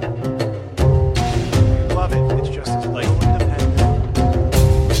 Love it. It's just a little independent.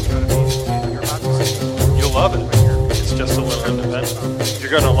 You're about to say. You'll love it. It's just a little independent. You're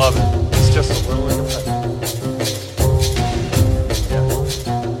going to love it. It's just a little independent.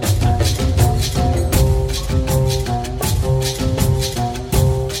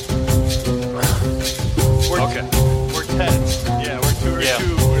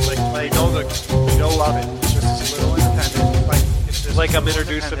 Love it. It's just a little independent. Like I'm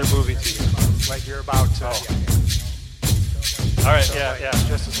introducing a movie to you. Like you're about to. All right, yeah.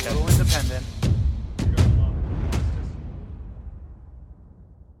 Just a little independent.